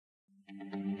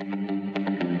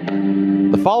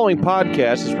following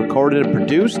podcast is recorded and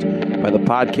produced by the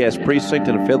Podcast Precinct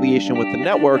in affiliation with the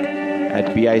network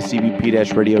at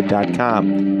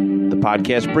bicbp-radio.com. The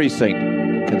Podcast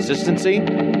Precinct. Consistency,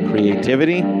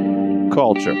 creativity,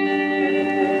 culture.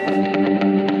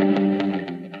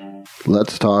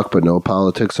 Let's Talk But No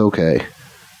Politics Okay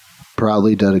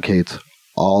proudly dedicates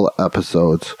all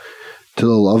episodes to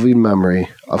the loving memory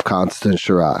of Constance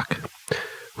Chirac,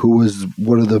 who was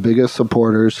one of the biggest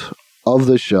supporters of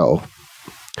the show.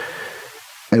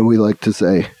 And we like to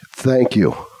say thank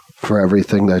you for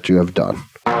everything that you have done.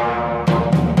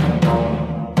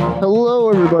 Hello,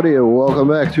 everybody, and welcome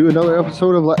back to another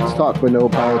episode of Let's Talk But No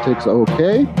Politics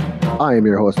Okay. I am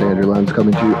your host, Andrew Lenz,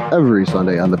 coming to you every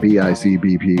Sunday on the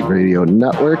BICBP Radio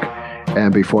Network.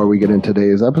 And before we get into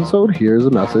today's episode, here's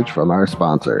a message from our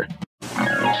sponsor.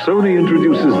 Sony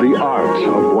introduces the art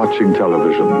of watching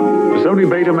television. The Sony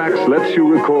Betamax lets you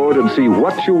record and see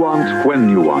what you want when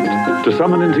you want, to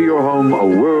summon into your home a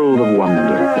world of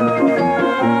wonder.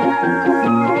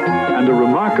 And a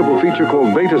remarkable feature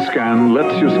called Beta Scan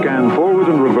lets you scan forward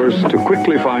and reverse to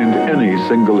quickly find any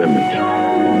single image.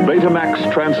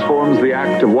 Betamax transforms the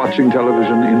act of watching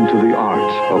television into the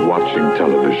art of watching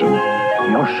television.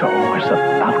 Your show is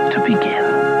about to begin.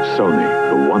 Sony,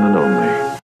 the one and only.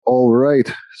 All right,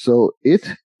 so it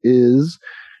is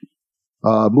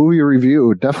a movie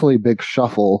review. Definitely a big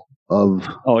shuffle of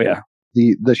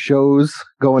the shows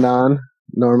going on.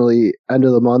 Normally, end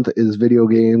of the month is video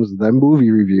games, then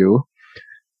movie review.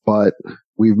 But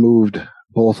we've moved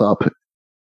both up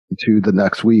to the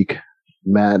next week.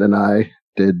 Matt and I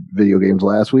did video games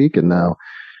last week, and now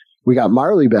we got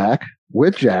Marley back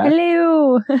with Jack.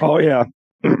 Hello. Oh, yeah.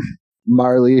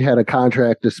 Marley had a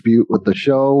contract dispute with the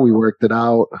show. We worked it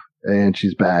out, and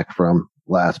she's back from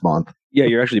last month. Yeah,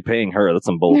 you're actually paying her. That's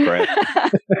some bull crap.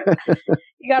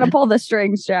 You got to pull the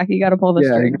strings, Jack. You got to pull the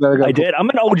strings. I did. I'm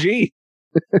an OG.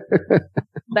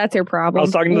 That's your problem. I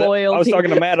was talking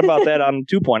to Matt about that on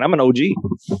 2 Point. I'm an OG.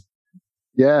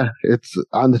 Yeah, it's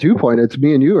on the 2 Point. It's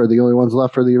me and you are the only ones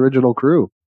left for the original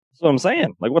crew. That's what I'm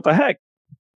saying. Like, what the heck?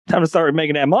 Time to start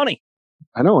making that money.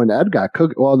 I know, and Ed got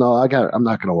cooked. Well, no, I'm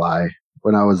not going to lie.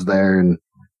 When I was there in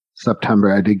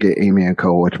September, I did get Amy &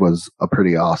 Co., which was a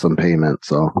pretty awesome payment.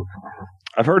 So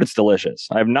I've heard it's delicious.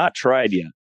 I have not tried yet.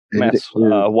 Matt's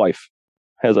wife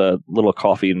has a little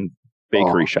coffee and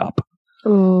bakery shop.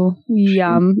 Oh,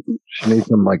 yum. She made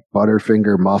some like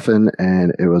Butterfinger muffin,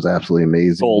 and it was absolutely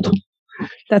amazing. Sold.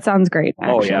 That sounds great.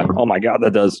 Actually. Oh, yeah. Oh, my God,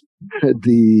 that does.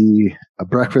 The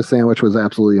breakfast sandwich was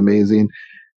absolutely amazing.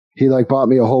 He bought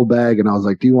me a whole bag, and I was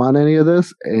like, do you want any of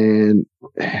this? And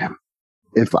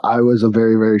if I was a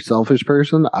very, very selfish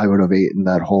person, I would have eaten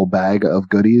that whole bag of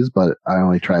goodies, but I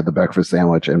only tried the breakfast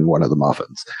sandwich and one of the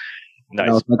muffins. Nice. And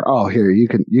I was like, oh, here, you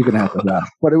can have that.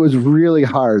 But it was really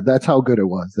hard. That's how good it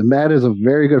was. And Matt is a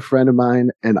very good friend of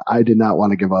mine, and I did not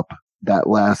want to give up that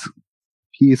last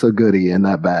piece of goodie in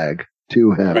that bag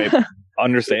to him. Right.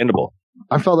 Understandable.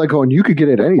 I felt like going, you could get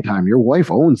it anytime. Your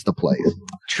wife owns the place.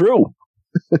 True.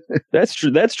 That's true.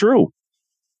 That's true.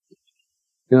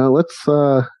 You know, let's,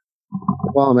 while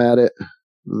I'm at it,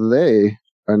 they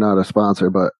are not a sponsor,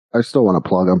 but I still want to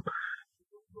plug them.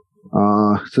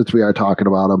 Since we are talking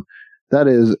about them. That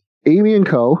is Amy &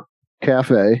 Co.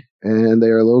 Cafe, and they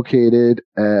are located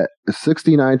at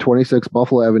 6926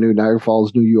 Buffalo Avenue, Niagara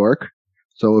Falls, New York.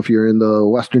 So if you're in the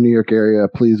Western New York area,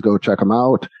 please go check them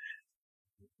out.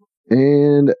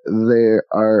 And they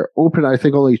are open, I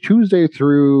think, only Tuesday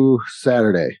through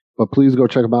Saturday. But please go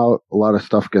check them out. A lot of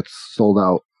stuff gets sold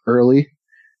out early.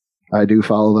 I do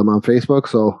follow them on Facebook,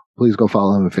 so please go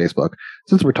follow them on Facebook.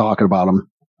 Since we're talking about them,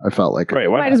 I felt like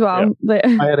might as well.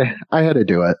 I had to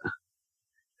do it.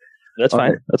 That's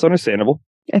fine. That's understandable.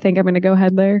 I think I'm going to go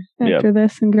ahead there after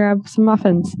this and grab some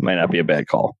muffins. Might not be a bad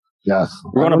call. Yes.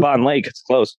 We're going to Bond Lake. It's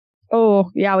close.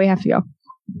 Oh, yeah, we have to go.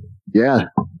 Yeah.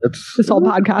 This whole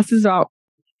podcast is about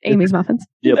Amy's muffins.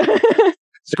 Yep.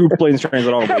 Scoop planes, trains,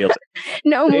 and automobiles.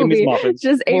 No movie.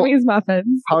 Just Amy's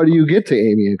muffins. How do you get to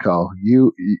Amy & Co.?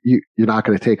 You're not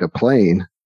going to take a plane.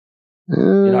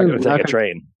 You're not going to take a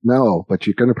train. No, but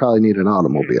you're going to probably need an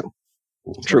automobile.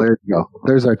 True. So there you go.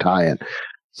 There's our tie-in.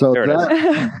 So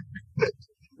that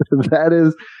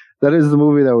is the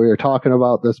movie that we were talking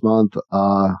about this month.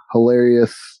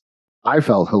 Hilarious. I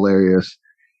felt hilarious.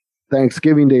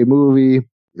 Thanksgiving Day movie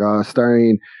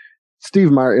starring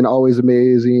Steve Martin, always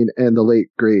amazing, and the late,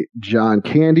 great John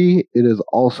Candy. It is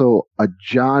also a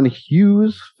John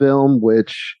Hughes film,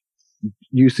 which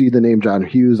you see the name John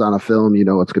Hughes on a film, you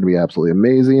know it's going to be absolutely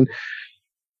amazing.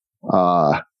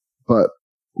 But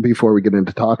before we get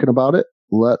into talking about it,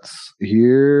 let's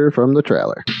hear from the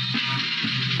trailer.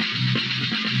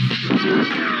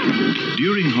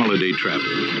 During holiday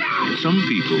travel, some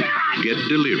people get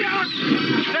delirious.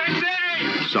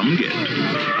 Some get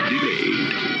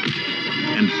delayed.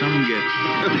 And some get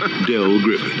Del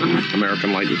Griffin.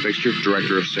 American Light and Fixture,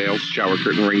 Director of Sales, Shower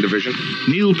Curtain Ring Division.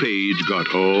 Neil Page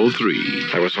got all three.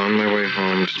 I was on my way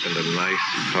home to spend a nice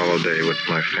holiday with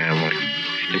my family.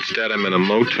 Instead, I'm in a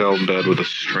motel bed with a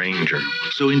stranger.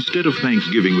 So instead of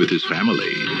Thanksgiving with his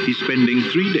family, he's spending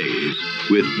 3 days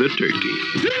with the turkey.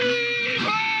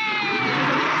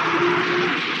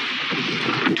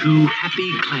 Two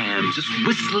happy clams just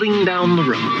whistling down the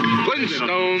road.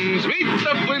 Flintstones, meet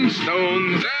the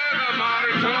Flintstones, and the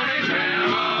modern Tony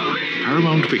family.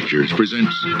 Paramount Pictures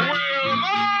presents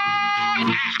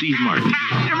Steve Martin.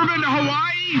 Ever been to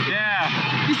Hawaii?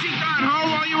 Yeah. You see Don Ho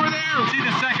while you were there? See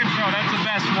the second show, that's the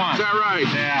best one. Is that right?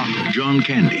 Yeah. John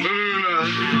Candy.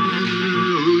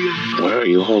 Why are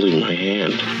you holding my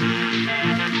hand?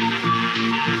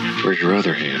 Where's your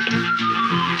other hand?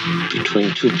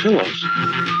 Between two pillows.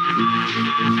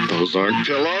 Those aren't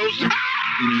pillows. In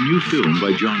a new film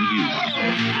by John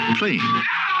Hughes. Planes,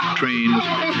 trains,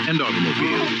 and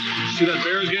automobiles. See that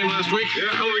Bears game last week? Yeah,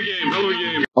 hell of a game, hell of a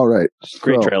game. All right.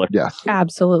 Great trailer. Yes.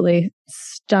 Absolutely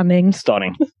stunning.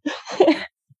 Stunning.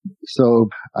 So,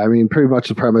 I mean, pretty much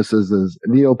the premise is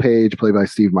Neil Page, played by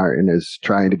Steve Martin, is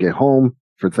trying to get home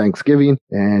for Thanksgiving,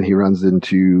 and he runs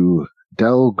into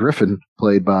Del Griffin,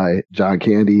 played by John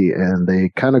Candy, and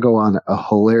they kind of go on a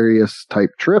hilarious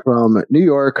type trip from New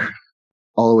York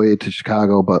all the way to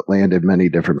Chicago, but land in many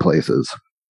different places.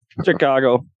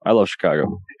 Chicago. I love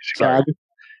Chicago. Sorry.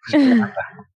 Home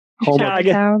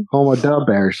of the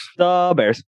Bears. The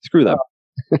Bears. Screw them.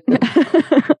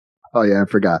 Oh, yeah, I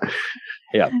forgot.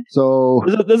 Yeah. So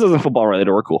this isn't football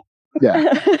related. We're cool.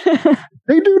 Yeah.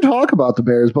 They do talk about the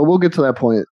Bears, but we'll get to that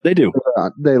point. They do.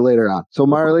 Later on. So,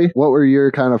 Marley, what were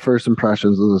your kind of first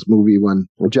impressions of this movie when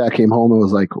Jack came home and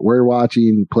was like, we're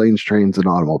watching Planes, Trains, and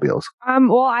Automobiles?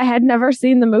 Well, I had never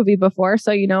seen the movie before,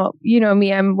 so you know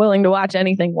me, I'm willing to watch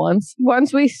anything once.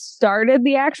 Once we started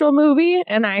the actual movie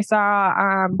and I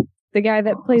saw the guy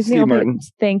that plays Neil Martin.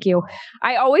 Thank you.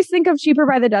 I always think of Cheaper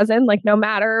by the Dozen, like no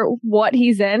matter what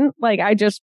he's in, like I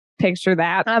just picture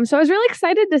that. So I was really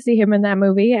excited to see him in that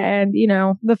movie. And, you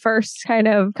know, the first kind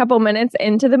of couple minutes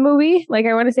into the movie, like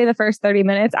I want to say the first 30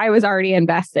 minutes, I was already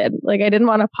invested. Like I didn't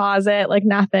want to pause it, like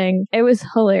nothing. It was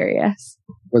hilarious.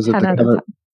 Was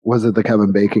it the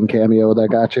Kevin Bacon cameo that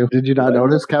got you? Did you not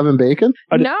notice Kevin Bacon?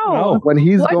 No. When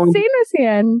he's what scene is he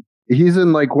in? He's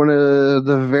in like one of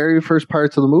the very first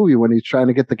parts of the movie when he's trying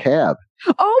to get the cab.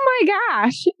 Oh my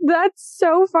gosh. That's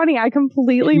so funny. I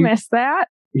completely missed that.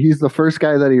 He's the first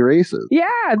guy that he races. Yeah.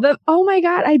 Oh my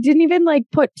God. I didn't even like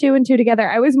put two and two together.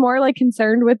 I was more like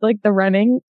concerned with like the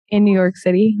running in New York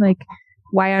City. Like,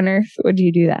 why on earth would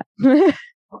you do that?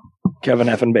 Kevin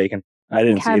effing Bacon. I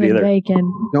didn't see it either. Bacon.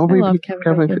 Nobody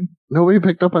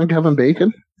picked up on Kevin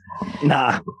Bacon?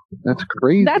 Nah. That's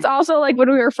crazy. That's also like when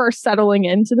we were first settling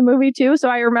into the movie too. So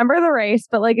I remember the race,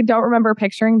 but like I don't remember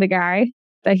picturing the guy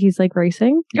that he's like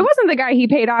racing. It wasn't the guy he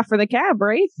paid off for the cab,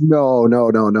 right? No.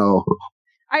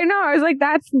 I know. I was like,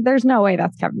 there's no way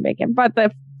that's Kevin Bacon. But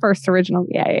the first original,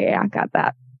 yeah, got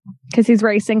that. Because he's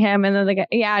racing him, and then the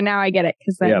guy, now I get it.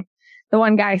 Because then the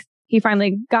one guy, he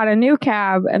finally got a new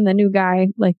cab, and the new guy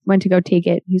like went to go take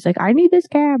it. He's like, I need this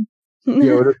cab.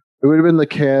 It would have been the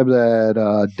cab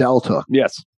that Del took.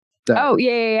 Yes.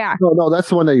 Yeah. No, that's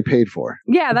the one that he paid for.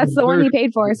 Yeah, that's the one he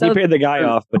paid for. So he paid the guy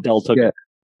off, but Del took it.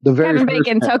 Kevin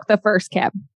Bacon took the first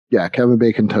cab. Yeah, Kevin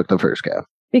Bacon took the first cab.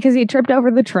 Because he tripped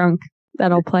over the trunk.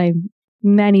 That'll play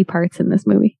many parts in this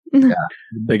movie. Yeah.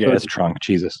 Big ass trunk,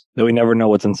 Jesus. Though we never know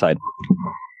what's inside.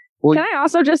 Well, can I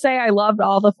also just say I loved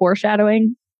all the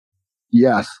foreshadowing?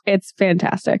 Yes. It's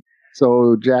fantastic.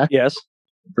 So, Jack? Yes.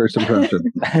 First impression.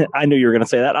 I knew you were going to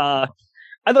say that. I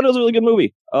thought it was a really good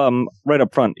movie. Right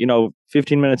up front,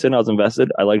 15 minutes in, I was invested.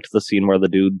 I liked the scene where the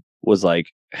dude was like,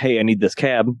 hey, I need this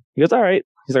cab. He goes, all right.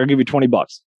 He's like, I'll give you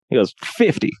 $20. He goes,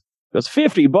 50. He goes,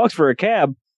 $50 for a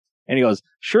cab. And he goes,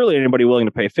 surely anybody willing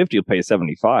to pay 50 will pay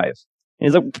 75. And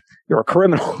he's like, you're a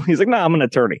criminal. He's like, I'm an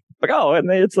attorney. Like, oh,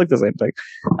 and it's like the same thing.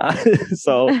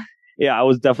 So, yeah, I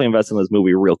was definitely invested in this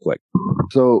movie real quick.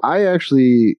 So I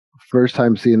actually, first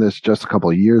time seeing this just a couple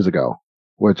of years ago,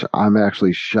 which I'm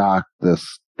actually shocked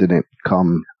this didn't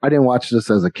come. I didn't watch this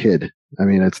as a kid. I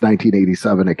mean, it's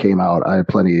 1987. It came out. I had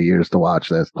plenty of years to watch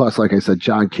this. Plus, like I said,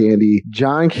 John Candy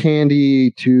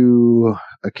to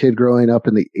a kid growing up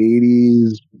in the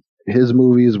 80s. His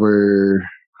movies were,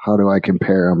 how do I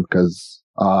compare them? Because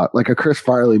like a Chris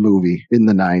Farley movie in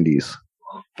the 90s.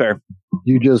 Fair.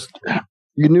 You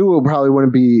knew it probably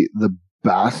wouldn't be the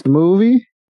best movie,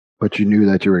 but you knew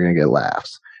that you were going to get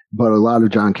laughs. But a lot of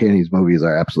John Candy's movies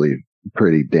are absolutely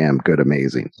pretty damn good,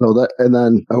 amazing. And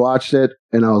then I watched it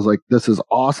and I was like, this is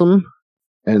awesome.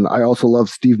 And I also love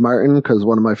Steve Martin because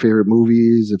one of my favorite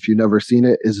movies, if you've never seen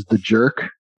it, is The Jerk,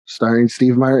 starring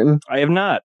Steve Martin. I have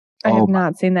not. I have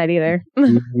not seen that either.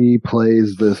 He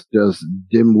plays this just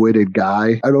dim-witted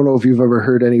guy. I don't know if you've ever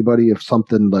heard anybody, if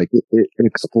something like it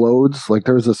explodes, like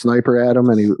there was a sniper at him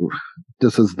and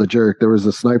this is The Jerk. There was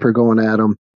a sniper going at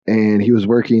him and he was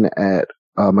working at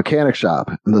a mechanic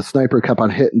shop and the sniper kept on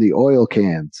hitting the oil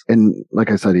cans. And like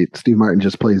I said, Steve Martin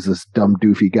just plays this dumb,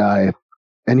 doofy guy.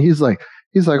 And he's like,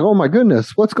 oh my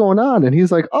goodness, what's going on? And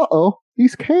he's like, uh-oh,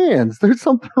 these cans. There's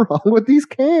something wrong with these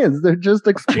cans. They're just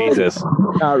exploding. Jesus.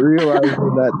 Not realizing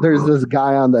that there's this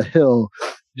guy on the hill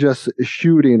just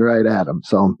shooting right at him.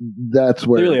 So that's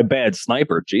where... Clearly a bad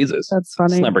sniper. Jesus. That's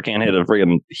funny. Sniper can't hit a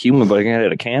friggin' human, but he can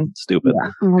hit a can? Stupid.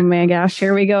 Yeah. Oh my gosh,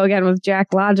 here we go again with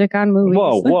Jack Logic on movies.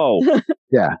 Whoa.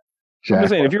 Yeah. I'm just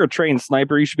saying, if you're a trained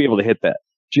sniper, you should be able to hit that.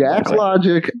 Jack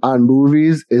Logic on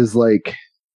movies is like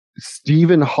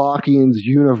Stephen Hawking's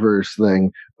universe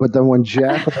thing, but then when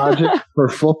Jack Logic for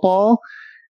football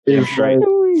is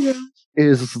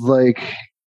like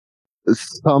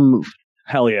some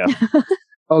hell yeah.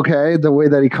 Okay, the way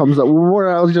that he comes up, or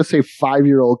I'll just say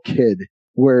 5-year-old kid,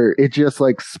 where it just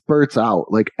like spurts out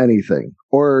like anything,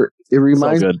 or it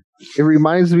reminds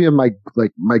me of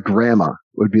my grandma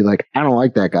would be like, I don't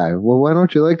like that guy. Well, why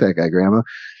don't you like that guy, Grandma?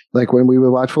 Like when we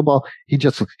would watch football, he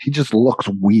just looks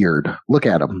weird. Look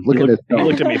at him. He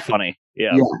looked at me funny.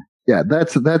 Yeah. Yeah.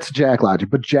 That's Jack Logic.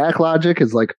 But Jack Logic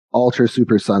is like ultra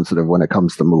super sensitive when it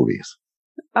comes to movies.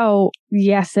 Oh,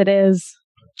 yes, it is.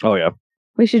 Oh yeah.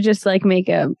 We should just like make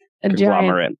a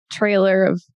giant trailer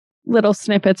of little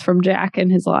snippets from Jack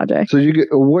and his logic. So you get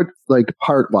what, like,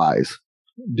 part wise?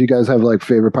 Do you guys have like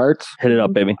favorite parts? Hit it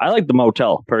up, baby. I like the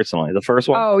motel personally. The first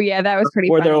one. Oh yeah, that was pretty.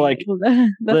 Where funny. they're like,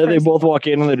 they both walk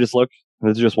in and they just look.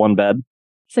 There's just one bed.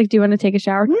 It's like, do you want to take a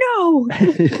shower? No.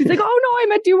 He's like, oh no, I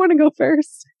meant, do you want to go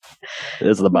first?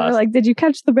 This is the best. Like, did you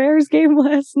catch the Bears game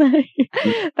last night?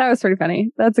 That was pretty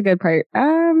funny. That's a good part. I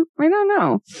don't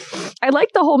know. I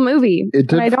like the whole movie.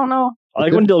 I don't know. I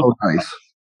like when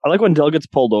Dill gets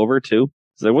pulled over too.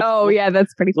 Like, yeah,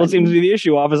 that's pretty funny. What seems to be the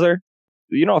issue, officer?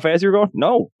 You know how fast you're going?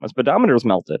 No, my speedometer's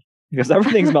melted. Because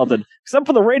everything's melted. Except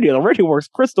for the radio. The radio works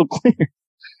crystal clear.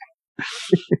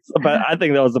 I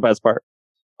think that was the best part.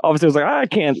 Officer was like, I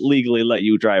can't legally let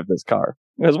you drive this car.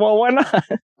 He goes, well, why not?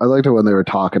 I liked it when they were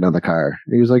talking in the car.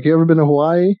 He was like, you ever been to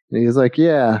Hawaii? And he's like,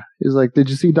 yeah. He's like, did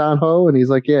you see Don Ho? And he's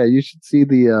like, yeah, you should see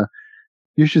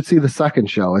the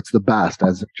second show. It's the best,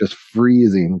 as it's just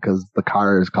freezing because the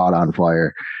car is caught on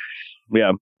fire.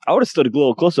 Yeah. I would have stood a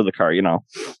little closer to the car,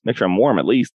 make sure I'm warm at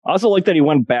least. I also like that he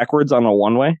went backwards on a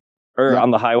one-way or on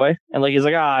the highway. And like, he's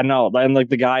like, no. And like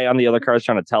the guy on the other car is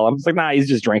trying to tell him. It's like, nah, he's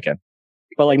just drinking.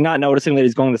 But like not noticing that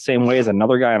he's going the same way as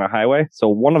another guy on a highway. So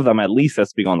one of them at least has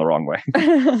to be going the wrong way.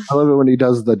 I love it when he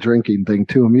does the drinking thing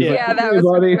too. He's like, that was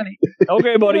buddy. Funny.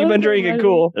 Okay, buddy, you've been drinking.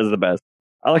 Cool. This is the best.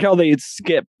 I like how they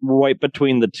skip right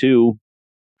between the two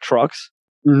trucks.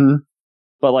 Mm-hmm.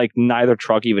 But like neither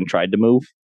truck even tried to move.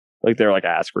 Like they're like,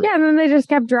 screw it. Yeah, and then they just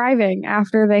kept driving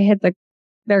after they hit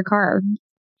their car.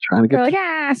 They're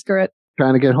like, screw it.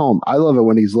 Trying to get home. I love it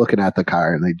when he's looking at the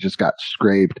car and they just got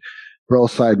scraped.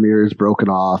 Both side mirrors broken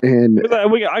off. And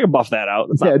I can buff that out.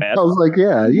 That's not bad. I was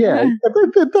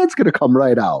like, that's going to come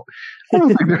right out. I don't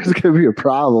think there's going to be a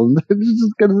problem.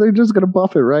 They're just going to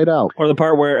buff it right out. Or the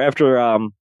part where after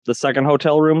the second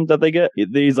hotel room that they get,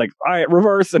 he's like, all right,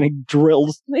 reverse, and he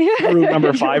drills room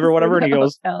number 5 or whatever, and he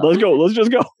goes, let's go, let's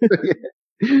just go.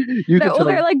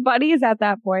 They're like buddies at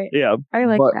that point. Yeah. I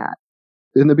like that.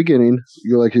 In the beginning,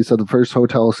 like you said, the first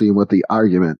hotel scene with the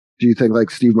argument, do you think like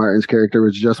Steve Martin's character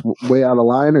was just way out of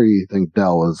line, or you think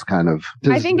Del was kind of...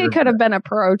 I think it could have been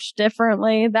approached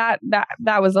differently. That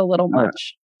was a little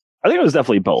much. I think it was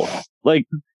definitely both. Like,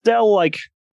 Del, like,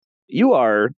 you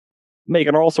are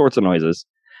making all sorts of noises.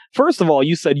 First of all,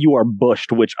 you said you are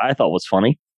bushed, which I thought was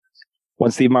funny.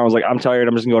 When Steve Martin was like, I'm tired,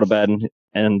 I'm just going to go to bed.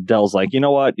 And Del's like, you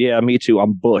know what? Yeah, me too.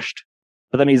 I'm bushed.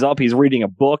 But then he's up, he's reading a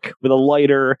book with a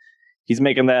lighter. He's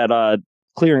making that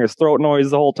clearing his throat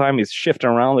noise the whole time. He's shifting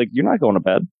around. Like, you're not going to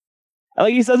bed. And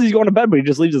like, he says he's going to bed, but he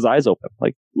just leaves his eyes open.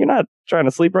 Like, you're not trying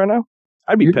to sleep right now?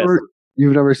 I'd be pissed.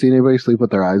 You've never seen anybody sleep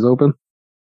with their eyes open?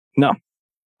 No.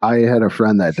 I had a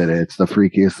friend that did it. It's the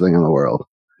freakiest thing in the world.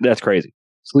 That's crazy.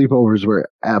 Sleepovers were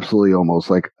absolutely almost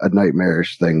like a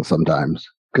nightmarish thing sometimes.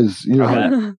 Because,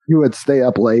 you would stay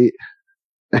up late,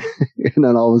 and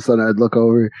then all of a sudden I'd look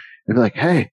over and be like,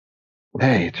 hey,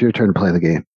 it's your turn to play the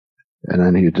game. And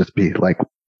then he'd just be like,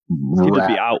 he'd just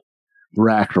be out.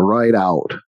 racked right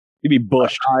out. You'd be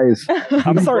bushed. Eyes.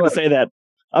 I'm starting to say that.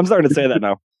 I'm starting to say that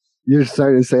now. You're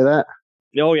starting to say that?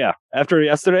 Oh, yeah. After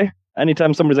yesterday,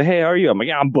 anytime somebody's like, hey, how are you? I'm like,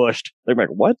 yeah, I'm bushed. They're like,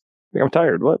 what? Like, I'm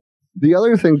tired. What? The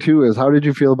other thing, too, is how did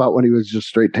you feel about when he was just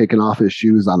straight taking off his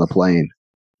shoes on the plane?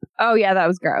 Oh, yeah, that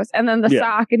was gross. And then the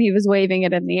sock, and he was waving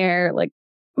it in the air. Like,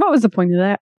 what was the point of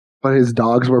that? But his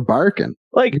dogs were barking.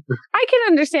 Like, I can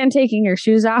understand taking your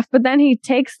shoes off, but then he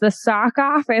takes the sock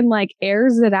off and, like,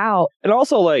 airs it out. And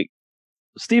also, like,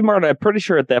 Steve Martin, I'm pretty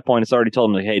sure at that point, has already told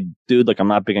him, like, hey, dude, like, I'm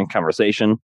not big in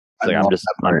conversation. It's like,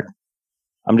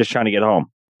 I'm just trying to get home.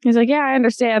 He's like, yeah, I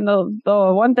understand. The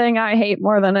one thing I hate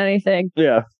more than anything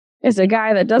is a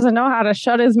guy that doesn't know how to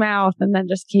shut his mouth and then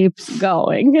just keeps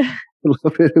going.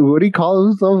 What do you call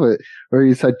himself? Or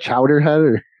he said chowderhead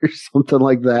or something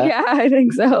like that? Yeah, I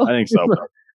think so.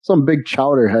 Some big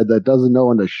chowderhead that doesn't know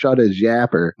when to shut his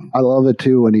yapper. I love it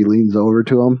too when he leans over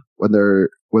to him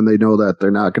when they know that they're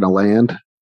not going to land.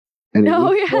 And he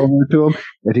leans over to him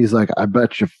and he's like, I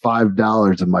bet you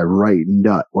 $5 in my right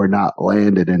nut we're not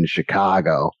landed in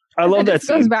Chicago. I love that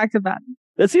scene. Goes back to that.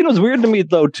 That scene was weird to me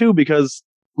though too because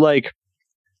like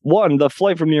one, the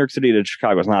flight from New York City to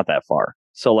Chicago is not that far.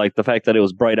 So like the fact that it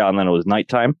was bright out and then it was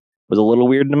nighttime was a little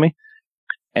weird to me.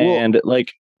 And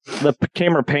like the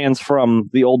camera pans from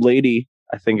the old lady,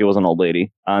 I think it was an old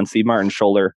lady, on Steve Martin's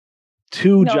shoulder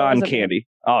to John Candy.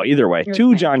 Oh, either way,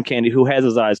 to John Candy, who has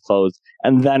his eyes closed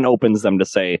and then opens them to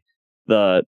say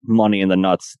the money and the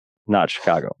nuts, not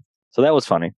Chicago. So that was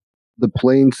funny. The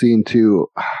plane scene too.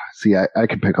 See, I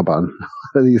can pick up on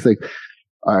these things.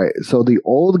 All right. So the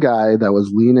old guy that was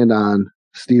leaning on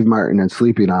Steve Martin and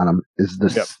sleeping on him is the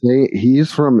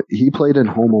same. He played in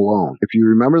Home Alone. If you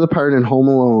remember the part in Home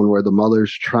Alone where the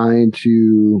mother's trying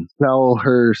to sell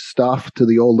her stuff to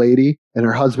the old lady and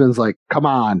her husband's like, come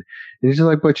on. And he's just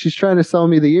like, but she's trying to sell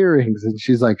me the earrings. And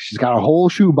she's like, she's got a whole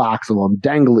shoebox of them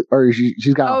dangly, or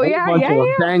she's got a whole bunch of them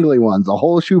dangly ones, a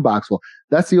whole shoebox full.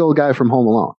 That's the old guy from Home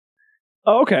Alone.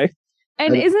 Oh, okay.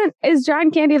 And is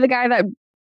John Candy the guy that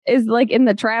is like in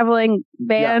the traveling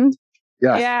band?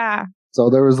 Yeah. Yes. Yeah. So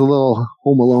there was a little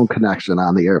Home Alone connection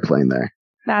on the airplane there.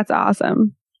 That's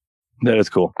awesome. That is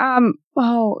cool.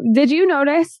 Oh, did you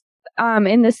notice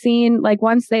in the scene, like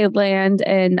once they land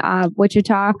in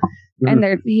Wichita and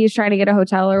he's trying to get a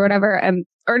hotel or whatever,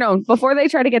 before they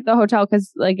try to get the hotel,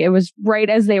 because like it was right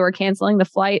as they were canceling the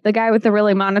flight, the guy with the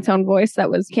really monotone voice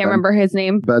can't remember his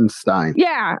name. Ben Stein.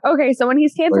 Yeah. Okay. So when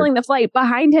he's canceling the flight,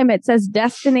 behind him it says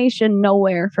destination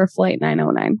nowhere for flight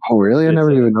 909. Oh, really? I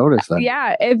never even noticed that.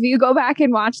 Yeah. If you go back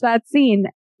and watch that scene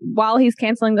while he's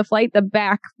canceling the flight, the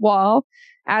back wall,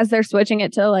 as they're switching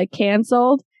it to like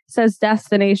canceled, says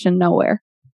destination nowhere.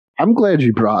 I'm glad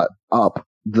you brought up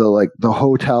the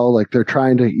hotel, like they're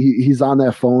trying to, he's on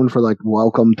that phone for like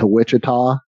welcome to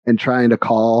Wichita and trying to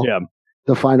call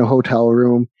to find a hotel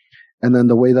room. And then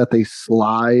the way that they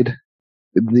slide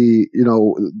the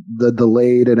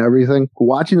delayed and everything.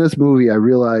 Watching this movie, I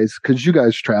realized, because you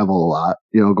guys travel a lot,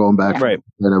 going back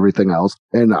and everything else.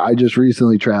 And I just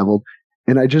recently traveled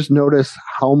and I just noticed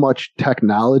how much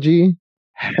technology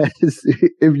has,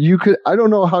 I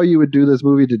don't know how you would do this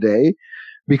movie today,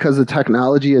 because the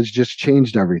technology has just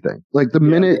changed everything. Like the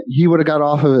minute he would have got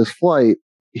off of his flight,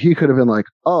 he could have been like,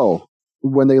 oh,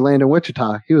 when they land in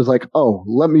Wichita, he was like, oh,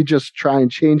 let me just try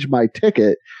and change my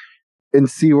ticket and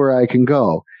see where I can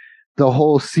go. The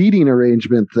whole seating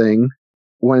arrangement thing,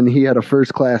 when he had a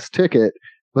first class ticket,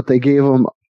 but they gave him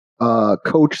a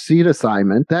coach seat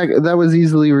assignment, that was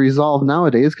easily resolved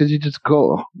nowadays, because you just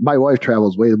go. My wife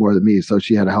travels way more than me, so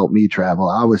she had to help me travel.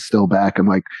 I was still back in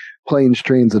like planes,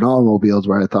 trains, and automobiles,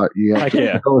 where I thought you had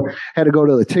to go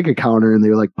to the ticket counter and they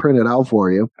were like print it out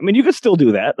for you. I mean, you could still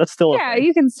do that. That's still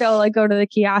you can still like go to the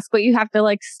kiosk, but you have to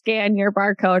like scan your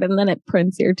barcode and then it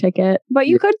prints your ticket. But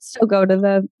you could still go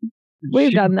to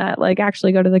we've done that, like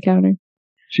actually go to the counter.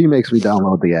 She makes me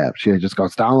download the app. She just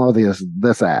goes, download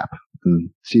this app.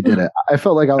 And she did it. I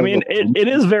felt like it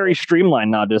is very streamlined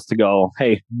now, just to go,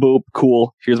 hey, boop,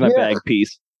 cool, here's my bag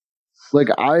piece. Like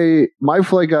my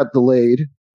flight got delayed,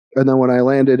 and then when I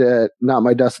landed at not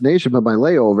my destination but my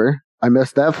layover, I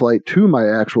missed that flight to my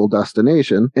actual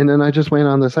destination, and then I just went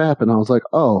on this app and I was like,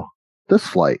 oh, this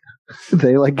flight.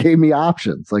 They like gave me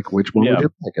options, like which one would you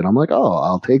pick? And I'm like, oh,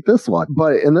 I'll take this one.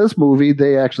 But in this movie,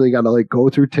 they actually got to like go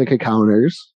through ticket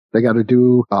counters. They got to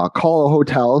do call a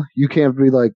hotel. You can't be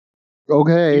like,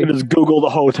 okay, you can just Google the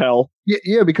hotel.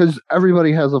 Yeah, because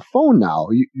everybody has a phone now.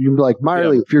 You be like,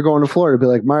 Marley, if you're going to Florida, be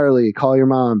like, Marley, call your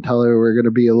mom, tell her we're going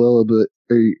to be a little bit.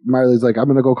 Or Marley's like, I'm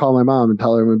going to go call my mom and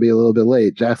tell her I'm going to be a little bit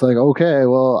late. Jack's like, okay,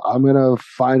 well, I'm going to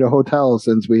find a hotel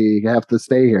since we have to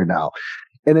stay here now.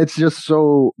 And it's just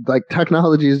so like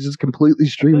technology is just completely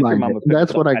streamlined.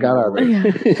 That's what I got out of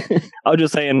it. I was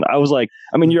just saying, I was like,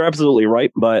 I mean, you're absolutely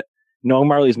right, but knowing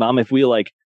Marley's mom, if we had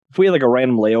like a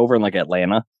random layover in like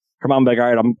Atlanta, her mom would be like,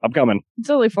 all right, I'm coming.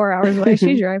 It's only 4 hours away.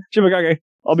 She drives. She'll be like, okay,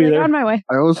 I'll be there. On my way.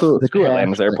 I also Screw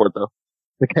Atlanta's airport though.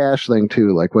 The cash thing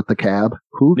too, like with the cab.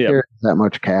 Who cares that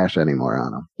much cash anymore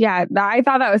on them? Yeah, I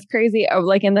thought that was crazy.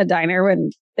 Like in the diner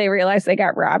when they realized they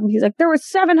got robbed, and he's like, "There was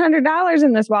 $700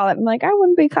 in this wallet." I'm like, I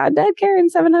wouldn't be caught dead carrying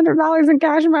 $700 in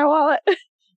cash in my wallet.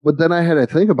 But then I had to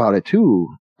think about it too.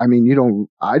 I mean,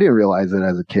 I didn't realize it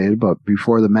as a kid, but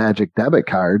before the magic debit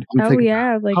card, I'm thinking,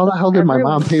 like how the hell did my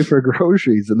mom pay for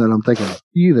groceries? And then I'm thinking,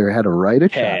 she either had to write a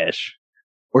check,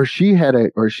 or she had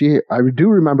I do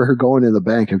remember her going in the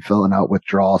bank and filling out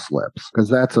withdrawal slips, because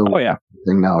that's a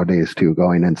thing nowadays too,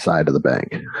 going inside of the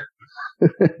bank.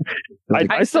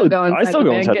 I still go inside the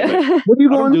bank. What do you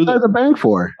go inside the bank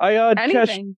for? I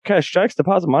cash checks,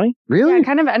 deposit money. Really? Yeah,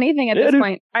 kind of anything at this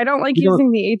point. I don't like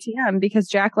using the ATM because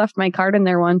Jack left my card in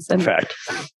there once, and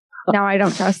now I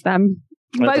don't trust them.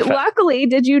 But luckily,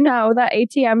 did you know that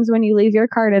ATMs, when you leave your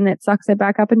card in, it sucks it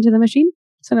back up into the machine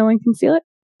so no one can steal it?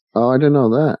 Oh, I didn't know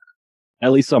that.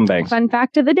 At least some banks. Fun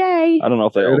fact of the day. I don't know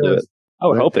if they all do it. I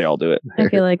would hope they all do it. I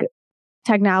feel like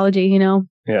technology,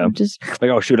 Yeah. Just like,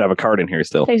 oh, shoot, I have a card in here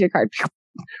still. Take your card.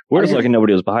 We're just lucky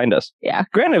nobody was behind us. Yeah.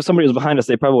 Granted, if somebody was behind us,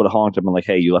 they probably would have honked and been like,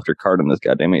 hey, you left your card in this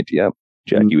goddamn ATM.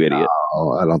 Jack, you idiot.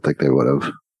 Oh, I don't think they would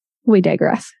have. We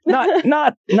digress. Not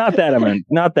that, I mean,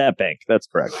 not that bank. That's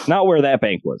correct. Not where that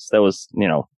bank was. That was,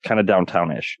 kind of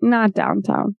downtown-ish. Not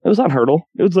downtown. It was on Hurdle.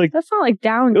 It was like... That's not like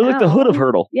downtown. It was like the hood of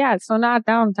Hurdle. Yeah, so not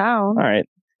downtown. All right.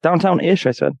 Downtown-ish,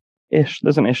 I said. Ish.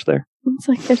 There's an ish there. It's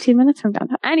like 15 minutes from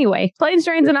downtown. Anyway, planes,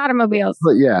 trains, and automobiles.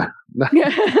 But yeah.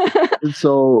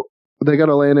 So they got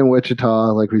to land in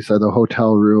Wichita, like we said, the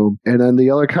hotel room. And then the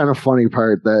other kind of funny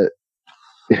part that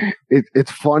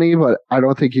it's funny, but I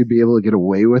don't think you'd be able to get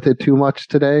away with it too much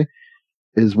today,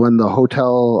 is when the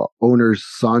hotel owner's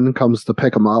son comes to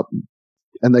pick him up,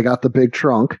 and they got the big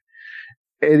trunk,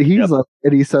 and he's like,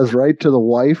 and he says right to the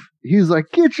wife, he's like,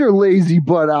 "Get your lazy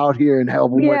butt out here and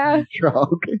help him with the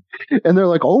trunk." And they're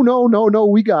like, "Oh no,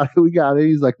 we got it."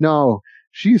 He's like, "No,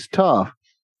 she's tough.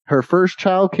 Her first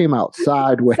child came out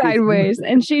sideways,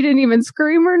 and she didn't even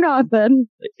scream or nothing."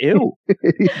 Ew.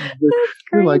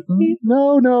 You're like,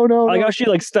 no. I like how she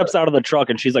like steps out of the truck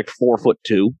and she's like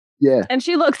 4'2". Yeah, and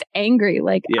she looks angry.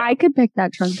 Like, I could pick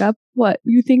that trunk up. What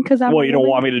you think? Because I'm. Well, you don't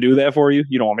want me to do that for you.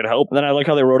 You don't want me to help. And then I like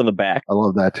how they wrote in the back. I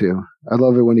love that too. I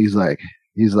love it when he's like,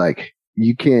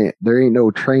 you can't. There ain't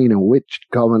no train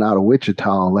coming out of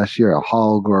Wichita unless you're a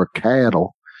hog or a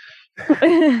cattle.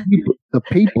 The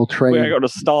people train. We gotta go to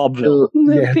Staubville.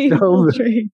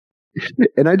 Train.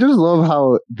 And I just love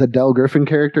how the Del Griffin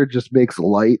character just makes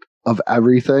light of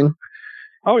everything.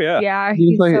 Oh yeah. Yeah,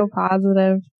 he's like, so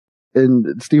positive.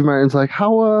 And Steve Martin's like, how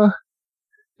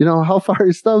far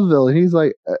is Stubbsville? And he's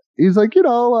like,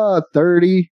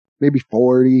 30, maybe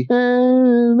 40,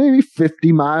 maybe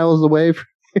 50 miles away from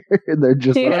here. And they're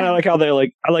just I like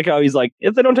how he's like,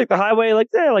 if they don't take the highway, like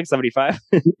 75.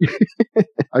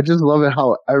 I just love it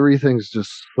how everything's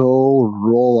just so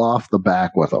roll off the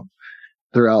back with him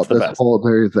throughout this whole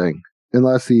entire thing.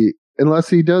 Unless he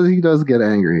does get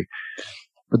angry.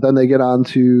 But then they get on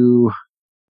to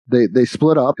they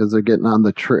split up because they're getting on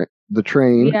the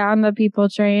train. Yeah, on the people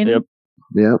train.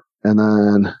 Yep. And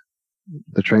then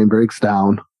the train breaks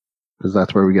down, because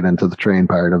that's where we get into the train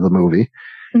part of the movie.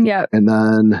 Yeah. And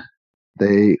then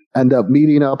they end up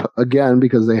meeting up again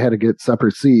because they had to get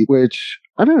separate seats, which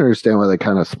I didn't understand why they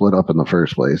kind of split up in the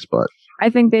first place, but I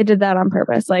think they did that on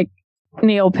purpose. Like,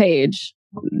 Neil Page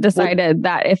decided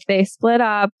that if they split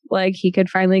up, like, he could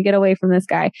finally get away from this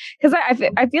guy. Because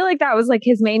I feel like that was like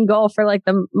his main goal for like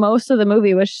the most of the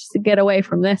movie, was just to get away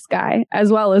from this guy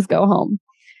as well as go home.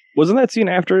 Wasn't that scene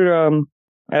after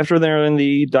they're in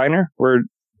the diner where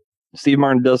Steve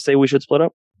Martin does say we should split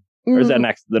up? Or is that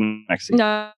the next scene?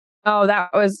 No, that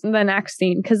was the next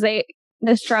scene, because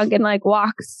this drunk and like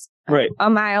walks a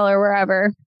mile or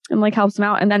wherever and like helps him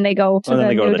out, and then they go to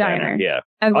the diner. Yeah.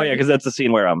 And because that's the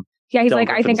scene where yeah, he's like,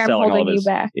 I think I'm holding you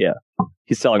back. Yeah,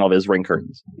 he's selling all of his ring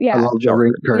curtains. Yeah, I love the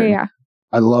ring curtain. Yeah.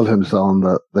 I love him selling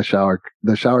the shower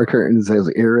curtains as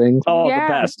earrings. Oh, the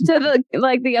best. To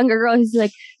the younger girl, he's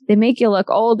like, they make you look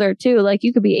older too. Like,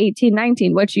 you could be 18,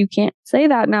 19, which you can't say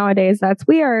that nowadays. That's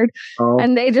weird. Oh.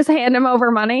 And they just hand him over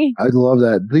money. I love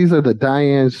that. These are the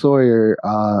Diane Sawyer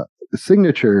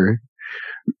signature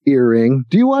earring.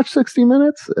 Do you watch 60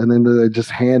 Minutes? And then they're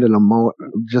just handing him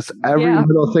just every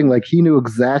little thing. Like, he knew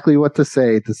exactly what to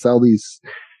say to sell these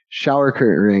shower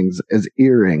curtain rings as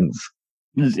earrings.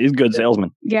 He's a good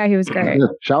salesman. Yeah, he was great.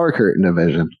 Shower curtain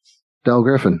division. Del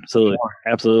Griffin.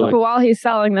 Absolutely. But while he's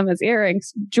selling them as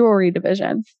earrings, jewelry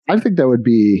division. I think that would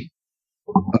be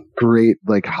a great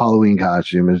like Halloween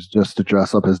costume, is just to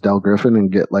dress up as Del Griffin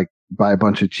and get like buy a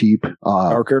bunch of cheap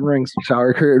shower curtain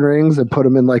rings and put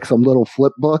them in like some little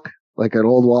flip book, like an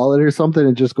old wallet or something,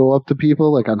 and just go up to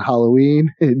people like on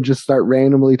Halloween and just start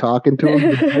randomly talking to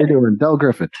them. How you doing? Del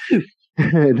Griffin.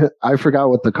 And I forgot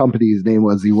what the company's name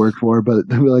was he worked for, but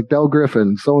they'd be like, Del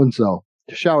Griffin, so and so.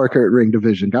 Shower curtain ring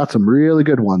division got some really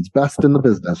good ones. Best in the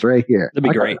business right here.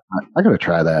 That'd be great. I gotta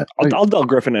try that. I'll Del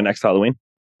Griffin it next Halloween.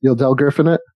 You'll Del Griffin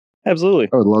it? Absolutely.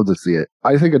 I would love to see it.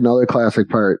 I think another classic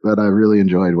part that I really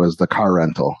enjoyed was the car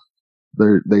rental.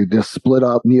 They just split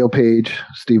up. Neil Page,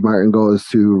 Steve Martin goes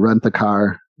to rent the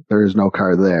car. There is no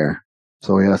car there.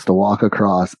 So he has to walk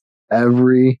across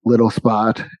every little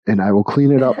spot, and I will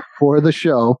clean it up for the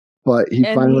show. But he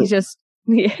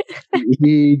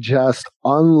just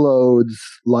unloads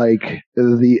like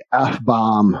the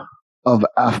F-bomb of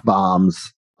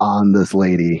F-bombs on this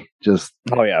lady. Just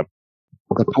oh yeah,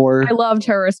 the poor. I loved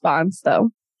her response though.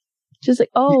 She's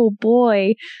like, "Oh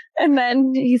boy," and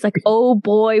then he's like, "Oh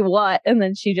boy, what?" And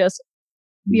then she just,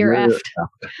 "You're effed."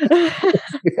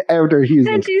 After he's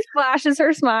and she flashes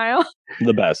her smile.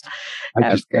 The best.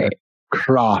 That's great.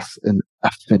 Cross an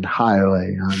effing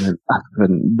highway on an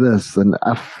effing this and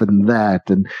effing that,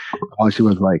 and she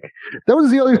was like, that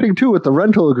was the other thing too with the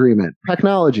rental agreement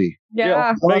technology.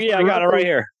 Yeah, I got it right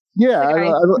here. Yeah, like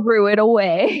I threw it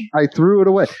away. I threw it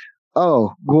away.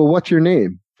 Oh, well, what's your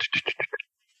name?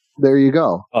 There you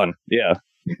go. Fun, yeah.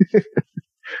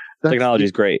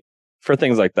 Technology's great for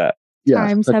things like that. Yes,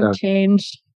 times have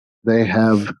changed. They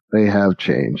have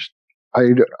changed.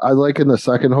 I like in the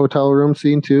second hotel room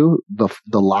scene too, the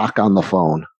lock on the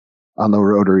phone, on the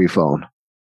rotary phone.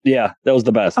 Yeah, that was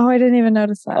the best. Oh, I didn't even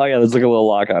notice that. Oh yeah, there's like a little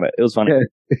lock on it. It was funny. Yeah,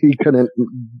 he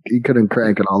couldn't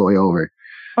crank it all the way over.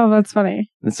 Oh, that's funny.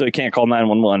 And so he can't call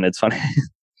 911. It's funny.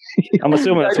 I'm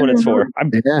assuming that's what it's for.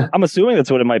 I'm assuming that's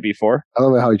what it might be for. I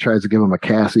love how he tries to give him a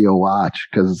Casio watch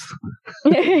because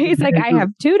he's like, I have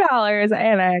 $2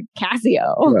 and a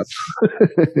Casio.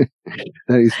 Yes.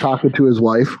 And he's talking to his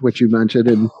wife, which you mentioned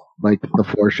in like the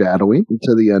foreshadowing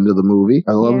to the end of the movie.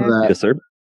 I love that. Yes, sir.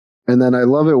 And then I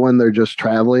love it when they're just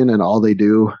traveling and all they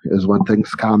do is when things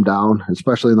calm down,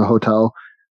 especially in the hotel,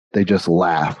 they just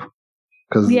laugh.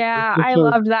 Yeah, I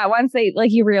loved that. Once they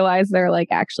you realize they're like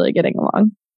actually getting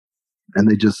along. And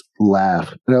they just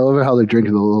laugh. And I love it how they're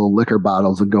drinking the little liquor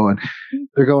bottles and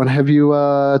they're going, have you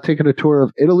taken a tour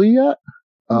of Italy yet?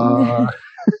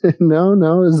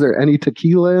 No. Is there any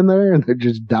tequila in there? And they're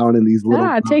just down in these little.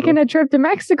 Yeah, taking a trip to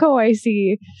Mexico, I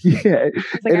see. Yeah.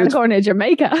 It's like, I'm going to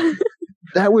Jamaica.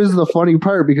 That was the funny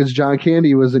part because John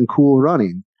Candy was in Cool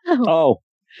Running. Oh,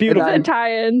 beautiful.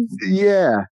 Tie-ins.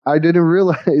 Yeah. I didn't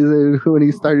realize it when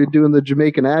he started doing the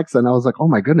Jamaican accent. I was like, oh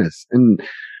my goodness. And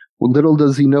little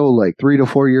does he know, like 3 to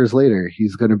 4 years later,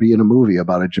 he's going to be in a movie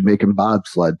about a Jamaican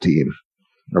bobsled team.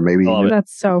 Or maybe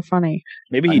that's so funny.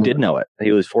 Maybe he did know it.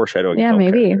 He was foreshadowing. Yeah,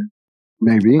 maybe.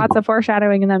 Maybe. Lots of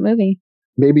foreshadowing in that movie.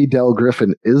 Maybe Del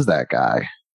Griffin is that guy.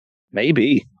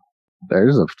 Maybe.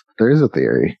 There's a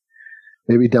theory.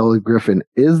 Maybe Del Griffin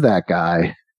is that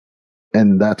guy,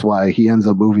 and that's why he ends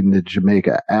up moving to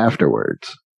Jamaica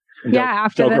afterwards. Yeah,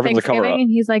 after the Thanksgiving, and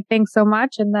he's like, thanks so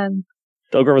much, and then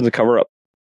Del Griffin's a cover-up.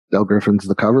 Del Griffin's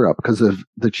the cover-up because of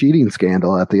the cheating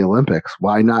scandal at the Olympics.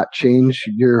 Why not change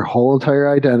your whole entire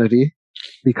identity,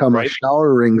 become a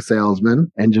shower ring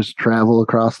salesman, and just travel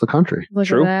across the country?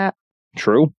 Look at that.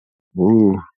 True.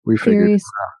 Ooh, we figured.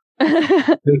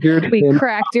 We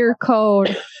cracked your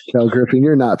code. Del Griffin,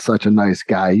 you're not such a nice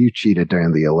guy. You cheated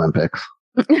during the Olympics.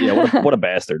 Yeah, what a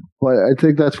bastard. But I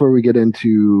think that's where we get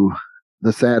into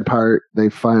the sad part. They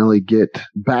finally get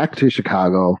back to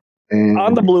Chicago. And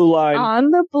on the blue line.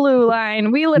 On the blue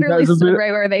line. We literally stood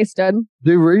right where they stood.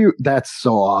 That's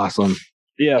so awesome.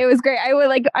 Yeah. It was great. I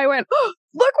went, oh,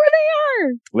 look where they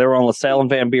are. They were on LaSalle and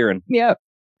Van Buren. Yep.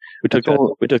 We took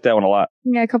that one a lot.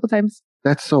 Yeah, a couple times.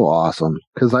 That's so awesome.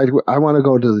 Because I want to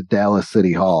go to the Dallas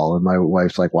City Hall. And my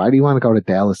wife's like, why do you want to go to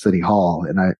Dallas City Hall?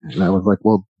 And I was like,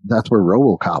 well, that's where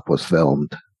RoboCop was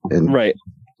filmed. And right.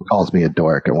 Calls me a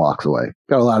dork and walks away.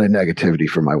 Got a lot of negativity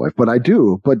from my wife, but I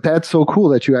do. But that's so cool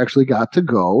that you actually got to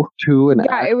go to an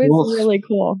it was really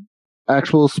cool.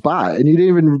 Actual spot, and you didn't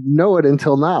even know it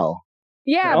until now.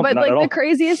 Yeah, no, but like the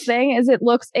craziest thing is it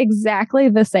looks exactly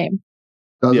the same.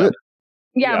 Does it?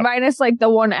 Yeah, minus like the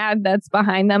one ad that's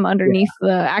behind them underneath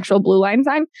the actual blue line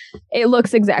sign. It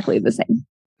looks exactly the same.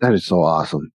 That is so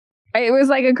awesome. It was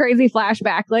like a crazy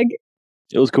flashback. Like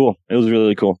it was cool. It was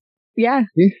really cool. Yeah.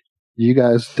 you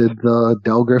guys did the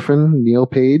Del Griffin, Neil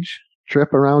Page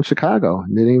trip around Chicago.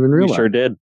 Didn't even realize. We sure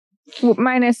did.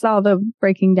 Minus all the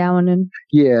breaking down and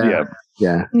Yeah.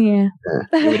 yeah. We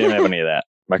didn't have any of that.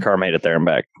 My car made it there and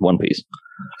back, one piece.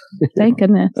 Thank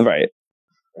goodness. Right.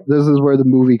 This is where the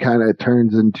movie kind of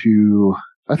turns into,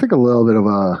 I think, a little bit of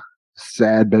a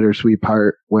sad, bittersweet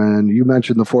part. When you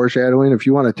mentioned the foreshadowing, if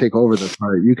you want to take over this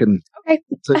part, you can. Okay.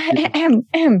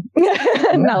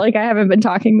 Not like I haven't been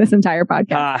talking this entire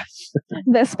podcast.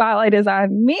 The spotlight is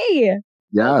on me.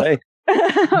 Yeah. Okay.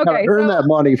 Earn that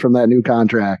money from that new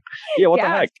contract. Yeah. What the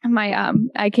heck? My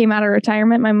I came out of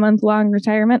retirement, my month-long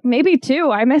retirement, maybe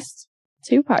 2. I missed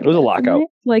 2 podcasts. It was a lockout.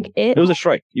 It was a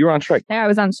strike. You were on strike. Yeah, I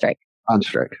was on strike.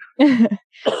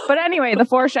 But anyway, the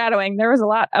foreshadowing, there was a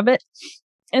lot of it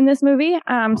in this movie,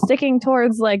 sticking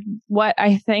towards like what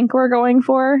I think we're going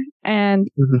for. And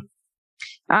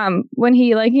when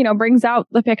he brings out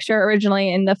the picture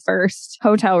originally in the first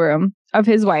hotel room of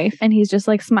his wife, and he's just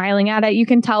like smiling at it, you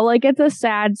can tell like it's a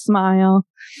sad smile.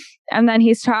 And then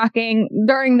he's talking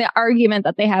during the argument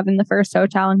that they have in the first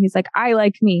hotel, and he's like, I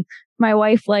like me, my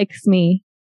wife likes me,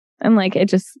 and like it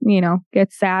just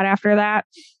gets sad after that.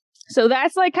 So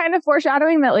that's like kind of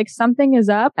foreshadowing that like something is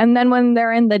up. And then when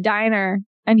they're in the diner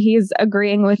and he's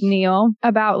agreeing with Neil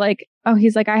about like, oh,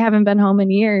 he's like, I haven't been home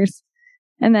in years.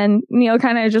 And then Neil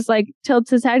kind of just like tilts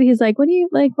his head. He's like, what do you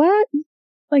like? What?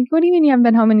 Like, what do you mean you haven't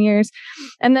been home in years?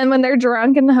 And then when they're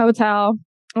drunk in the hotel,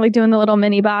 like doing the little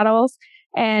mini bottles,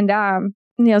 and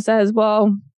Neil says,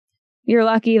 well, you're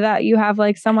lucky that you have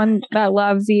like someone that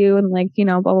loves you and like,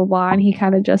 blah, blah, blah. And he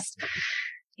kind of just,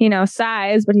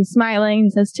 sighs, but he's smiling. He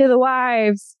says, to the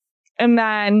wives. And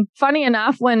then funny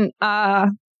enough, when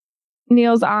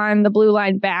Neil's on the blue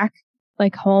line back,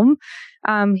 like home,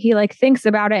 he like thinks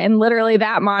about it, and literally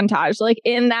that montage, like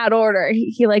in that order,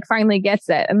 he like finally gets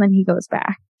it. And then he goes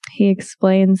back. He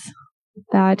explains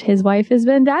that his wife has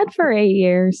been dead for 8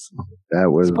 years.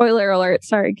 That was spoiler alert.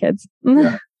 Sorry, kids.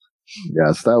 Yeah.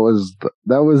 Yes, that was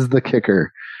the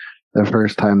kicker. The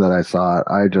first time that I saw it,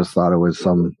 I just thought it was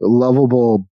some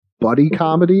lovable buddy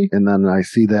comedy, and then I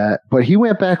see that, but he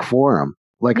went back for him.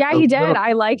 Like, yeah, he did.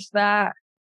 I liked that.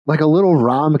 Like a little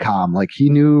rom-com. Like he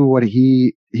knew what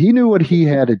he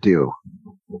had to do.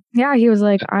 Yeah, he was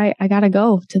like, I gotta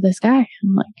go to this guy.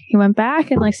 And like he went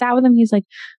back and like sat with him. He's like,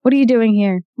 what are you doing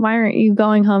here? Why aren't you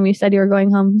going home? You said you were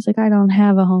going home. He's like, I don't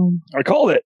have a home. I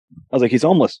called it. I was like, he's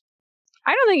homeless.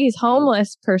 I don't think he's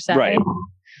homeless per se. Right.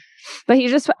 But he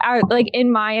just, like,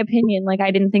 in my opinion, like, I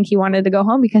didn't think he wanted to go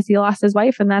home because he lost his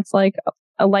wife, and that's like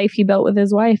a life he built with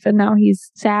his wife, and now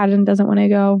he's sad and doesn't want to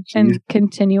go and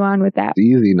continue on with that. It's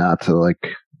easy not to like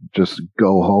just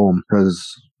go home, because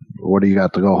what do you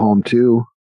got to go home to?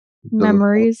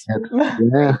 Memories.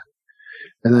 Yeah.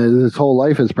 And then his whole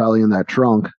life is probably in that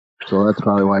trunk. So that's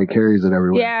probably why he carries it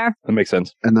everywhere. Yeah. That makes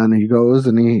sense. And then he goes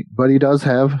but he does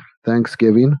have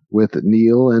Thanksgiving with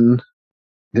Neil and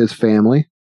his family.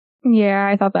 Yeah,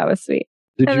 I thought that was sweet.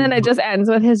 Then it just ends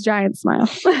with his giant smile.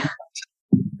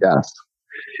 Yes.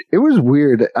 It was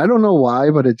weird. I don't know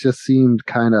why, but it just seemed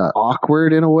kind of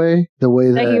awkward in a way. The way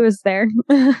that he was there.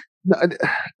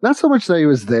 Not so much that he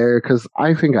was there, because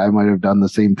I think I might have done the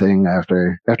same thing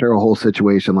after a whole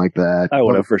situation like that. I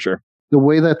would have, for sure. The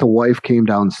way that the wife came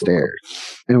downstairs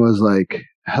and was like,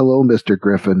 hello, Mr.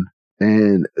 Griffin.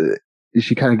 And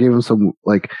she kind of gave him some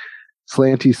like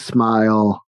slanty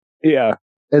smile. Yeah.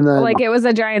 And then like it was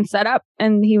a giant setup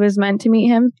and he was meant to meet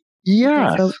him.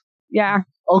 Yeah. So, yeah.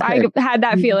 Okay. I had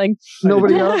that feeling.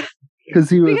 Nobody else?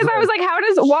 Because I was like,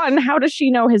 how does she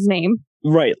know his name?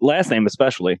 Right. Last name,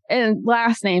 especially. And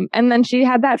last name. And then she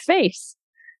had that face.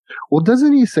 Well,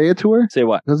 doesn't he say it to her? Say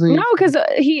what? Doesn't he? No, because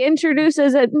he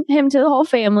introduces him to the whole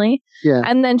family. Yeah.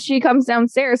 And then she comes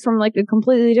downstairs from like a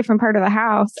completely different part of the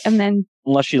house. And then.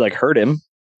 Unless she like heard him.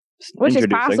 Which is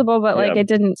possible, but like it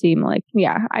didn't seem like,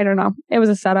 I don't know. It was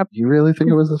a setup. You really think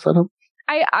it was a setup?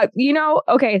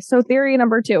 Okay. So theory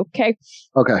number 2. Okay.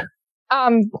 Okay.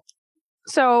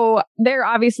 So they're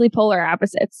obviously polar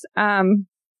opposites. John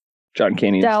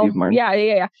Candy and Steve Martin.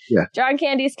 Yeah. John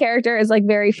Candy's character is like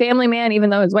very family man, even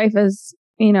though his wife is,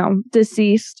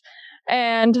 deceased.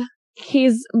 And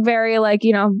he's very like,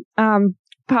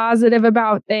 positive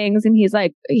about things. And he's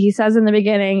like, he says in the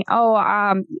beginning,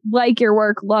 like your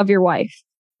work, love your wife.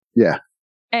 Yeah.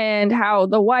 And how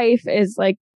the wife is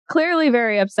like clearly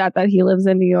very upset that he lives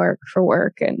in New York for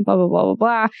work and blah, blah, blah, blah,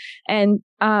 blah. And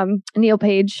Neil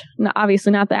Page,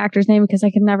 obviously not the actor's name because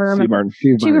I can never remember.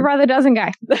 Steve Cheaper Brother Dozen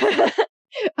guy.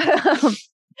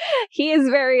 he is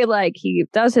very like, he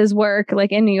does his work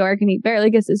like in New York and he barely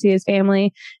gets to see his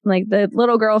family. And, like the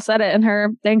little girl said it in her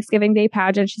Thanksgiving Day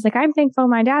pageant. She's like, I'm thankful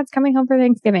my dad's coming home for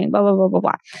Thanksgiving, blah, blah, blah, blah,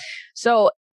 blah. So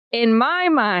in my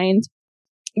mind,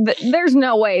 there's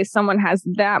no way someone has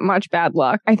that much bad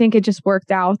luck. I think it just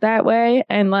worked out that way.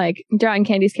 And like John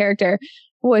Candy's character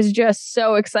was just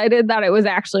so excited that it was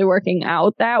actually working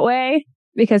out that way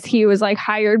because he was like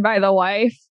hired by the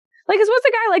wife. Like, what's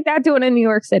a guy like that doing in New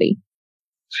York City?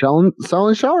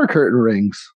 Selling shower curtain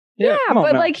rings. Yeah,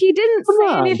 but like he didn't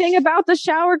say anything about the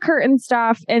shower curtain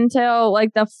stuff until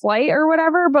like the flight or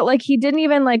whatever. But like he didn't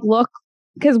even like look.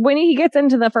 Because when he gets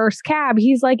into the first cab,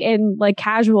 he's like in like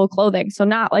casual clothing. So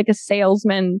not like a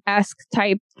salesman-esque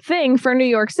type thing for New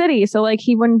York City. So like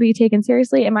he wouldn't be taken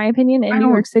seriously, in my opinion, in New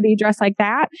York City dressed like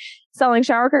that, selling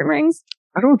shower curtain rings.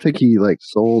 I don't think he like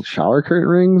sold shower curtain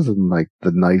rings in like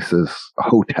the nicest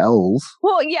hotels.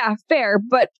 Well, yeah, fair.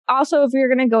 But also if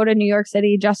you're going to go to New York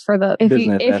City just for the,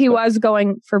 if he was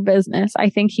going for business, I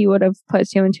think he would have put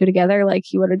two and two together. Like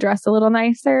he would have dressed a little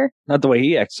nicer. Not the way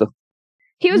he acts. So.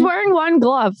 He was wearing one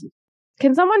glove.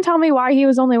 Can someone tell me why he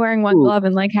was only wearing one glove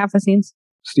in like half the scenes?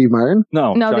 Steve Martin?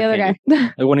 No, John the other Candy.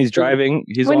 guy. Like when he's driving,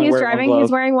 he's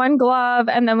wearing one glove,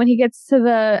 and then when he gets to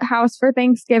the house for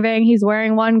Thanksgiving, he's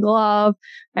wearing one glove.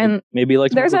 And maybe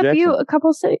like there's a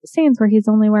couple scenes where he's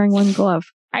only wearing one glove.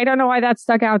 I don't know why that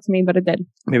stuck out to me, but it did.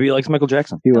 Maybe he likes Michael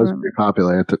Jackson. He was pretty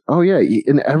popular. Oh yeah,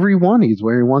 in every one he's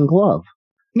wearing one glove.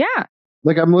 Yeah.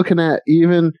 Like I'm looking at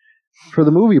even for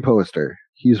the movie poster.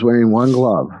 He's wearing one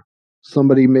glove.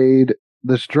 Somebody made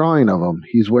this drawing of him.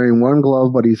 He's wearing one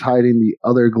glove, but he's hiding the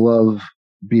other glove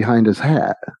behind his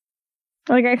hat.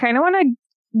 Like, I kind of want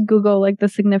to Google, like, the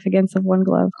significance of one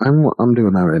glove. I'm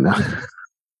doing that right now.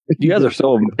 You guys are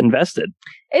so invested.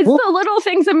 It's the little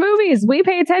things in movies. We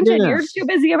pay attention. Yeah. You're too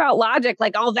busy about logic.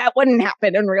 Like, oh, that wouldn't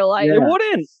happen in real life. Yeah. It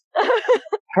wouldn't.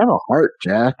 Have a heart,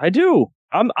 Jack. I do.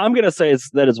 I'm going to say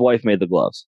it's that his wife made the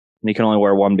gloves. And he can only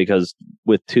wear one because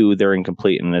with two, they're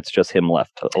incomplete and it's just him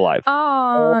left alive.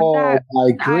 Oh,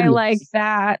 my goodness. I like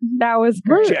that. That was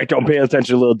great. Jack, don't pay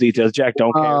attention to little details. Jack,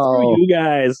 don't care. Screw you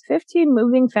guys. 15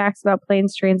 moving facts about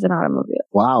planes, trains, and automobiles.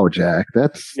 Wow, Jack.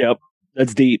 That's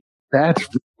deep. That's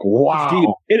wow. Deep.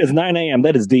 It is 9 a.m.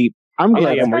 That is deep. I'm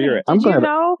glad. Did you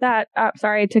know that?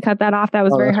 Sorry to cut that off. That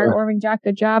was very heartwarming, Jack.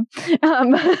 Good job.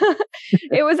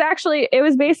 It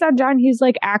was based on John Hughes'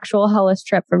 like actual hellish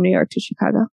trip from New York to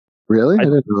Chicago. Really? I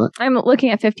didn't know that. I'm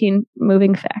looking at 15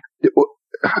 moving facts.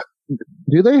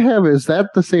 Do they have? Is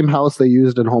that the same house they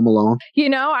used in Home Alone? You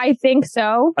know, I think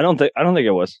so. I don't think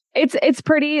it was. It's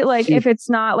pretty like if it's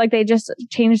not like they just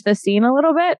changed the scene a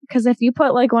little bit, because if you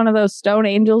put like one of those stone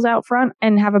angels out front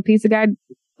and have a piece of guide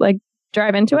like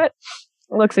drive into it,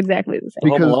 it looks exactly the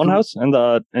same. Home Alone house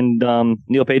and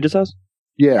Neil Page's house.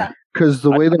 Yeah, because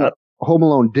the way that Home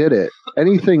Alone did it,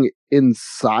 anything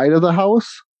inside of the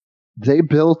house. They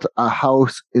built a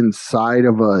house inside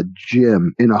of a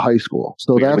gym in a high school.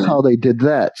 So that's how they did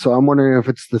that. So I'm wondering if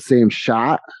it's the same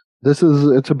shot.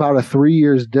 It's about a 3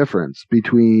 years difference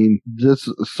between this.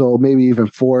 So maybe even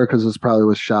 4, because this probably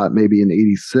was shot maybe in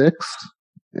 86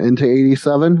 into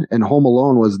 87 and Home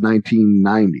Alone was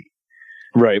 1990.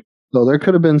 Right. So there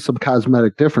could have been some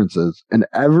cosmetic differences. And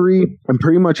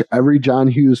pretty much every John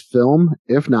Hughes film,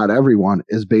 if not everyone,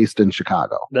 is based in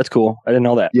Chicago. That's cool. I didn't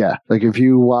know that. Yeah. Like if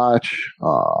you watch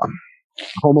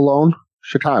Home Alone,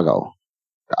 Chicago.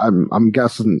 I'm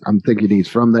thinking he's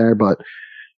from there, but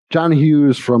John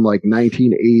Hughes from like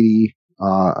 1980,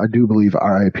 I do believe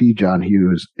R.I.P. John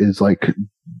Hughes is like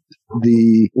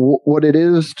what it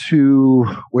is to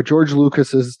what George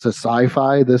Lucas is to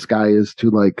sci-fi, this guy is to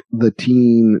like the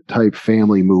teen type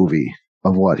family movie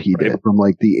of what he did from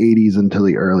like the 80s until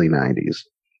the early 90s.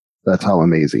 That's how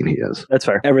amazing he is. That's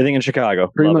fair. Everything in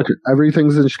Chicago. Pretty much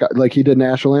everything's in Chicago. Like he did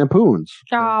National Lampoons.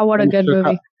 Oh, what a good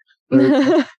movie.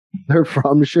 They're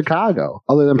from Chicago.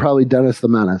 Other than probably Dennis the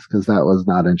Menace, because that was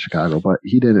not in Chicago, but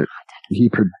he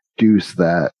produced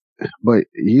that. But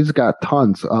he's got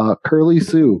tons. Curly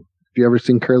Sue. Have you ever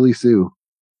seen Curly Sue?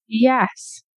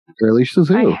 Yes. Curly Sue?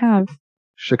 I have.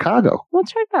 Chicago. We'll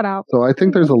check that out. So I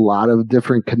think there's a lot of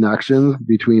different connections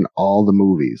between all the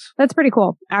movies. That's pretty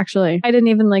cool, actually. I didn't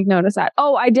even like notice that.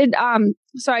 Oh, I did.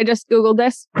 So I just Googled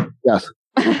this. Yes.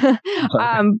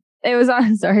 It was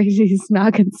on. Sorry, she's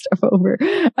knocking stuff over.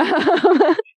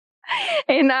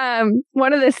 In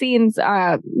one of the scenes,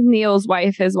 Neil's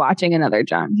wife is watching another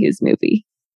John Hughes movie.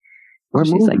 What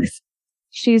she's movie? Like,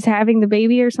 she's having the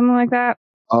baby or something like that.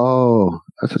 Oh,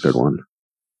 that's a good one.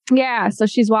 Yeah, so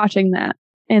she's watching that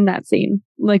in that scene,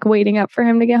 like waiting up for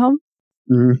him to get home.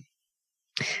 Mm-hmm.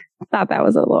 Thought that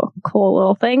was a cool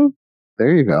little thing.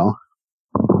 There you go.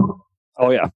 Oh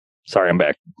yeah. Sorry, I'm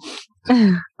back.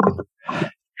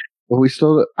 But we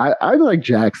still, I like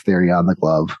Jack's theory on the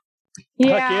glove.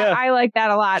 Yeah, I like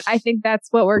that a lot. I think that's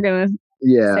what we're gonna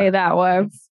say that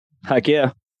was. Heck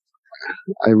yeah.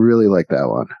 I really like that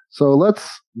one. So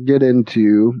let's get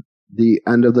into the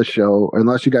end of the show.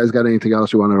 Unless you guys got anything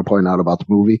else you wanted to point out about the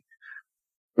movie.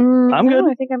 I'm good.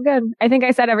 I think I'm good. I think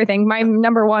I said everything. My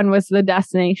number one was the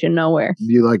Destination Nowhere.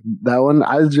 You like that one?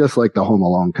 I just like the Home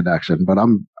Alone connection, but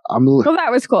well,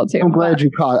 that was cool too. I'm glad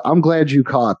you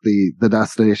caught the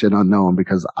Destination Unknown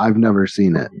because I've never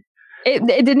seen it. It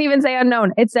didn't even say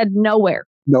unknown. It said nowhere.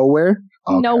 Nowhere?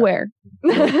 Okay. Nowhere.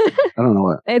 I don't know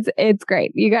what. It's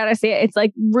great. You got to see it. It's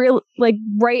like real, like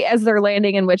right as they're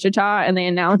landing in Wichita, and they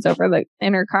announce over the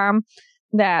intercom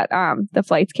that the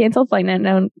flight's canceled. Flight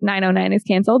 909 is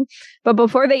canceled. But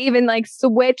before they even like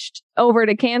switched over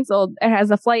to canceled, it has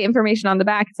the flight information on the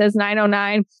back. It says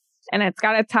 909, and it's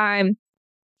got a time,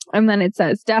 and then it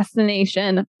says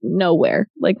Destination Nowhere,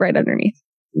 like right underneath.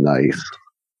 Nice.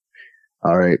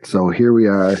 All right, so here we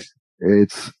are.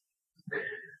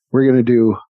 We're going to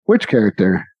do, which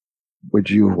character would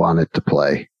you want it to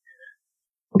play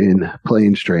in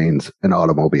Planes, Trains, and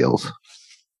Automobiles?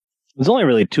 There's only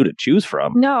really 2 to choose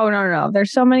from. No.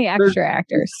 There's so many extra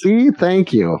actors. See,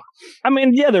 thank you. I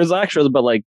mean, yeah, there's extras, but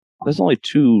like, there's only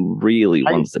 2 really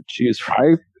ones to choose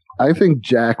from. I think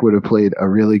Jack would have played a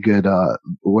really good,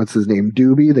 what's his name?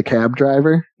 Doobie, the cab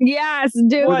driver? Yes,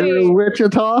 Doobie.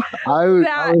 Wichita?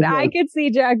 I could see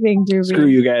Jack being Doobie. Screw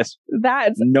you guys.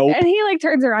 Nope. And he like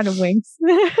turns around and winks.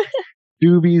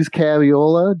 Doobie's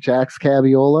Cabiola, Jack's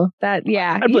Cabiola. I'd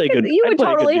play a good. You would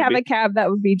totally have a cab that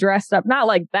would be dressed up, not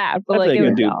like that, but like it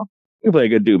would go. You play a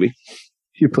good Doobie.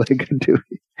 You play a good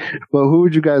Doobie. Well, who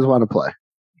would you guys want to play?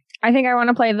 I think I want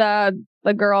to play the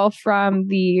girl from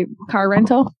the car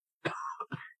rental.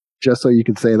 Just so you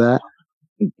can say that?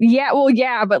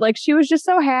 Yeah, but like she was just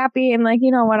so happy and like,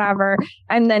 whatever.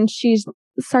 And then she's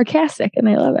sarcastic and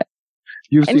I love it.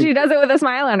 She does it with a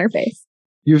smile on her face.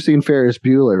 You've seen Ferris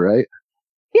Bueller, right?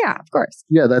 Yeah, of course.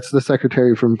 Yeah, that's the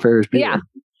secretary from Ferris Bueller. Yeah.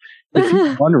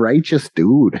 He's one righteous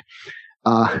dude.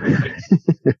 I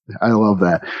love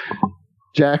that.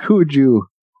 Jack, who would you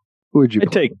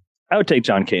play? I would take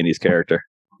John Candy's character.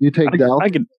 You take Del? I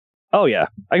could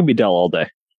be Del all day.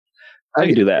 I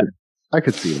could do that. I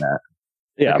could see that.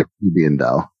 Yeah. I could see being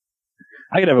Del.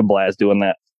 I could have a blast doing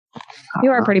that.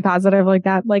 You are pretty positive like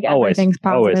that. Like everything's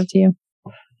positive to you.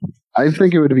 I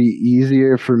think it would be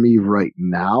easier for me right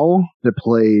now to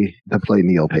play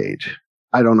Neil Page.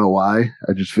 I don't know why.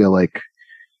 I just feel like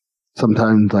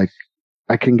sometimes like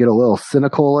I can get a little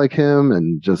cynical like him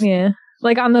and just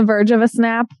like on the verge of a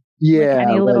snap. Yeah, like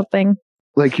any little thing.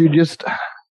 Like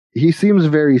he seems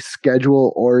very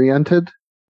schedule oriented.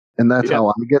 And that's how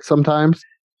I get sometimes.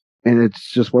 And it's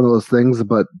just one of those things.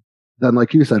 But then,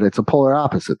 like you said, it's a polar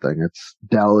opposite thing. It's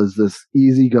Del is this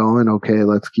easy going. Okay,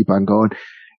 let's keep on going.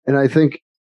 And I think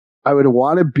I would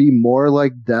want to be more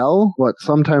like Del, but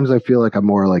sometimes I feel like I'm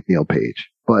more like Neil Page.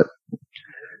 But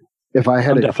if I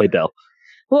had definitely Del.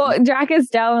 Well, Jack is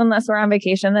Del unless we're on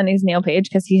vacation. Then he's Neil Page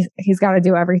because he's got to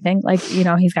do everything. Like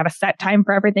he's got a set time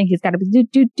for everything. He's got to be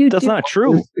do. That's not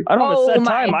true. I don't have a set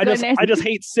time. I just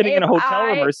hate sitting in a hotel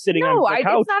room or sitting on the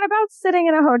couch. It's not about sitting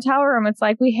in a hotel room. It's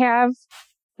like we have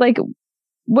like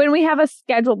when we have a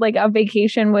scheduled like a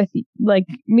vacation with like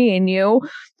me and you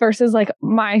versus like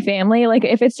my family. Like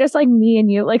if it's just like me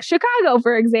and you, like Chicago,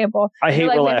 for example. I hate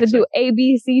relaxing. We have to do A,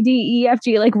 B, C, D, E, F,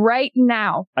 G. Like right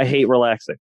now. I hate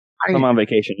relaxing. I'm on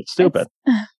vacation. It's stupid.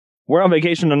 We're on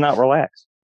vacation to not relax.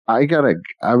 I'm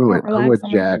with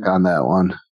Jack on that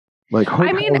one. Like,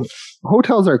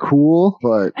 hotels are cool,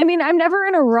 but I mean, I'm never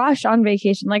in a rush on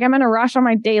vacation. Like, I'm in a rush on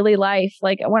my daily life.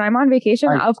 Like, when I'm on vacation,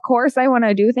 of course, I want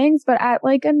to do things, but at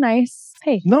like a nice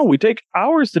pace. No, we take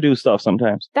hours to do stuff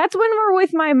sometimes. That's when we're with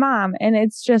my mom, and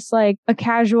it's just like a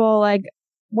casual, like,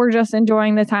 we're just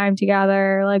enjoying the time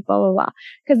together, like, blah, blah, blah.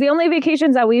 Because the only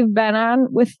vacations that we've been on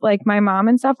with, like, my mom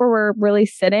and stuff where we're really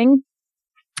sitting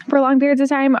for long periods of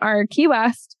time are Key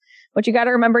West. But you got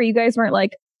to remember, you guys weren't,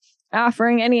 like,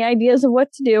 offering any ideas of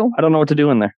what to do. I don't know what to do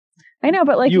in there. I know,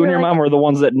 but, like, you and your mom were the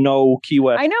ones that know Key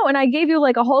West. I know, and I gave you,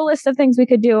 like, a whole list of things we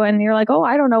could do, and you're like, oh,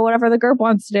 I don't know, whatever the group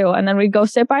wants to do. And then we'd go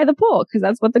sit by the pool, because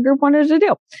that's what the group wanted to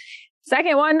do.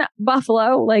 Second one,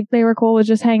 Buffalo. Like, they were cool with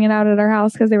just hanging out at our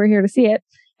house because they were here to see it.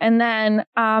 And then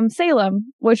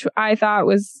Salem, which I thought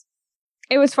was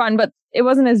fun, but it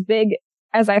wasn't as big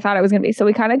as I thought it was going to be. So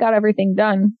we kind of got everything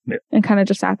done and kind of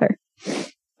just sat there.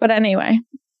 But anyway,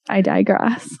 I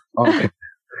digress. Okay.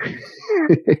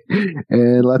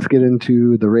 And let's get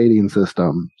into the rating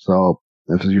system. So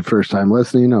If this is your first time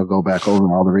listening, I'll go back over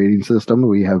all the rating system.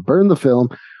 We have Burn the Film,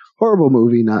 horrible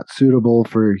movie, not suitable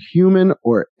for human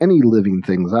or any living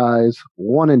thing's eyes.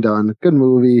 One and done, good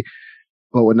movie,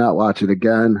 but would not watch it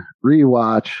again.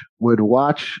 Rewatch, would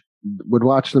watch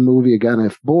the movie again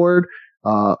if bored.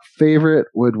 Favorite,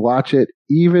 would watch it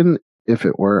even if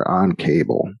it were on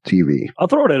cable TV. I'll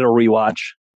throw it at a rewatch.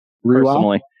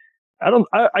 Personally,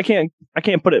 I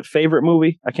can't put it favorite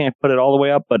movie. I can't put it all the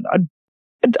way up, but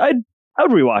I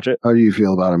would rewatch it. How do you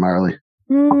feel about it, Marley?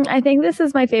 I think this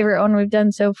is my favorite one we've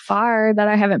done so far that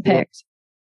I haven't picked.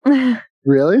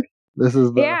 Really? This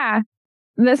is the... Yeah.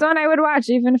 This one I would watch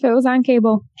even if it was on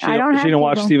cable. She didn't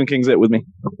watch Stephen King's It with me.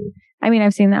 I mean,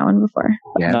 I've seen that one before.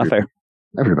 Yeah, not fair.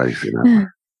 Everybody's seen that one.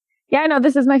 Yeah, no,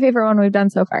 this is my favorite one we've done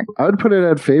so far. I would put it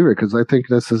at favorite because I think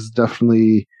this is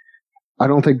definitely... I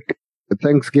don't think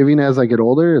Thanksgiving as I get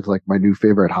older is like my new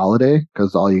favorite holiday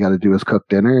because all you got to do is cook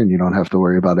dinner and you don't have to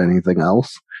worry about anything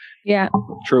else. Yeah.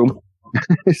 True.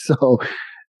 So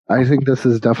I think this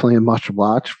is definitely a must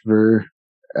watch for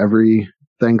every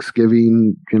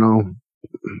Thanksgiving,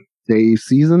 day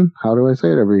season. How do I say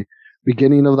it? Every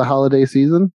beginning of the holiday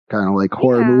season, kind of like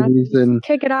horror movies and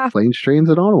kick it off. Planes, Trains,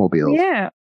 and Automobiles. Yeah.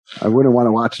 I wouldn't want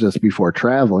to watch this before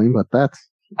traveling, but that's...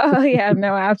 Oh, yeah.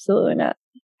 No, absolutely not.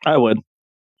 I would.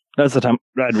 That's the time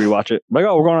I'd rewatch it. Like,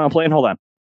 we're going on a plane? Hold on.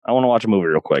 I want to watch a movie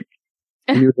real quick.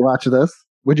 You would watch this?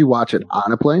 Would you watch it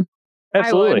on a plane?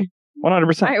 Absolutely.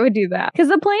 100%. I would do that. Because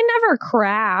the plane never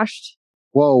crashed.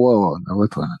 Whoa. No,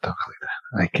 let's not talk like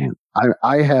that. I can't.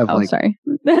 I have sorry.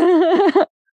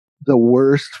 the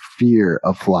worst fear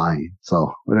of flying.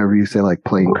 So whenever you say like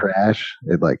plane crash,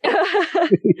 it like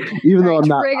even though I'm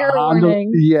not on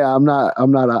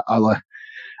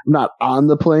I'm not on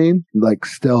the plane, like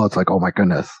still it's like, oh my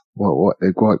goodness, what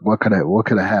could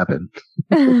have happened?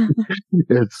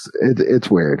 It's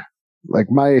weird. Like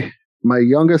my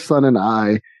youngest son and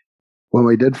I, when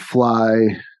we did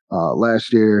fly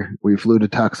last year, we flew to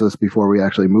Texas before we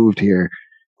actually moved here.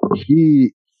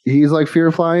 He's like fear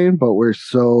of flying, but we're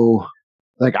so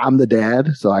like, I'm the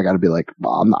dad, so I got to be like,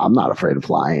 I'm not afraid of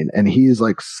flying, and he's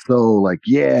like so like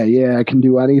yeah I can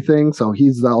do anything. So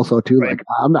he's also too like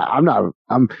I'm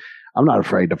not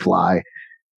afraid to fly.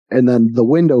 And then the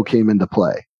window came into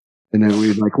play, and then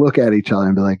we'd like look at each other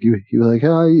and be like, you like,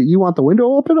 oh, you want the window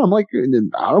open? I'm like,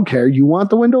 I don't care. You want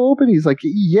the window open? He's like,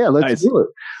 yeah, let's do it.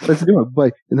 Let's do it.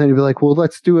 But and then he'd be like, well,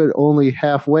 let's do it only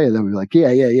halfway. And then we'd be like,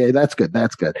 yeah, that's good.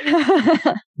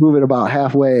 Move it about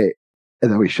halfway.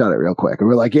 And then we shut it real quick. And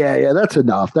we're like, yeah, that's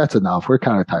enough. We're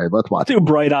kind of tired. Let's watch it. Too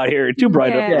bright out here. Too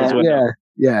bright up this window.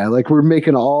 Yeah. Like we're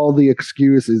making all the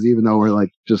excuses, even though we're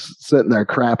like just sitting there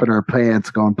crapping our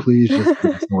pants going, please just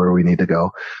get us where we need to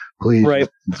go. Please. Right.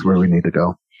 That's where we need to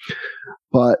go.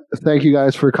 But thank you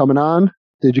guys for coming on.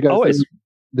 Did you guys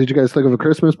think of a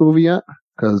Christmas movie yet?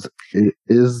 Because it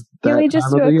is that. Can we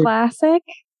just do a classic?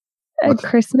 A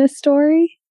Christmas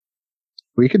Story?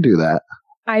 We could do that.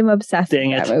 I'm obsessed with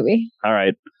that movie. All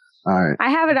right. I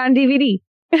have it on DVD.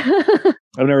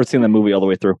 I've never seen that movie all the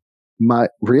way through.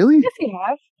 Really? Yes, you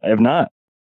have. I have not.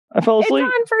 I fell asleep.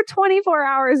 It's on for 24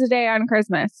 hours a day on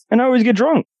Christmas. And I always get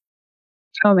drunk.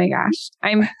 Oh my gosh.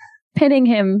 I'm pinning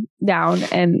him down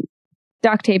and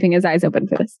duct taping his eyes open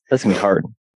for this. That's going to be hard.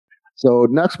 So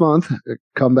next month,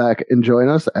 come back and join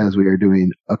us as we are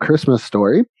doing A Christmas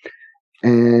Story.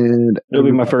 And it'll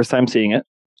be my first time seeing it.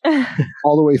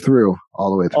 All the way through.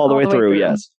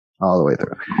 Yes. All the way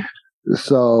through.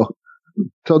 So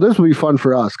this will be fun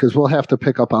for us because we'll have to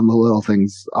pick up on the little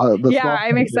things.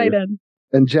 I'm excited.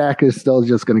 And Jack is still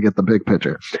just going to get the big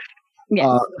picture. Yes,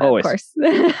 of course.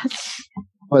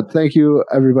 But thank you,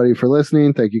 everybody, for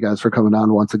listening. Thank you guys for coming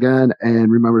on once again. And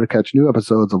remember to catch new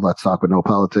episodes of Let's Talk With No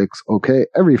Politics, okay,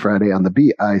 every Friday on the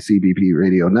BICBP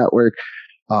Radio Network.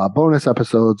 Bonus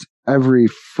episodes every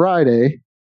Friday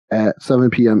at 7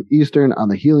 p.m. Eastern on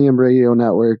the Helium Radio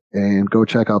Network. And go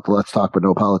check out the Let's Talk With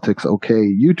No Politics,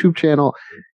 okay, YouTube channel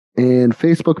and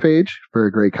Facebook page for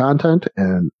great content.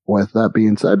 And with that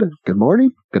being said, good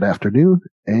morning, good afternoon,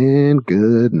 and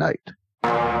good night.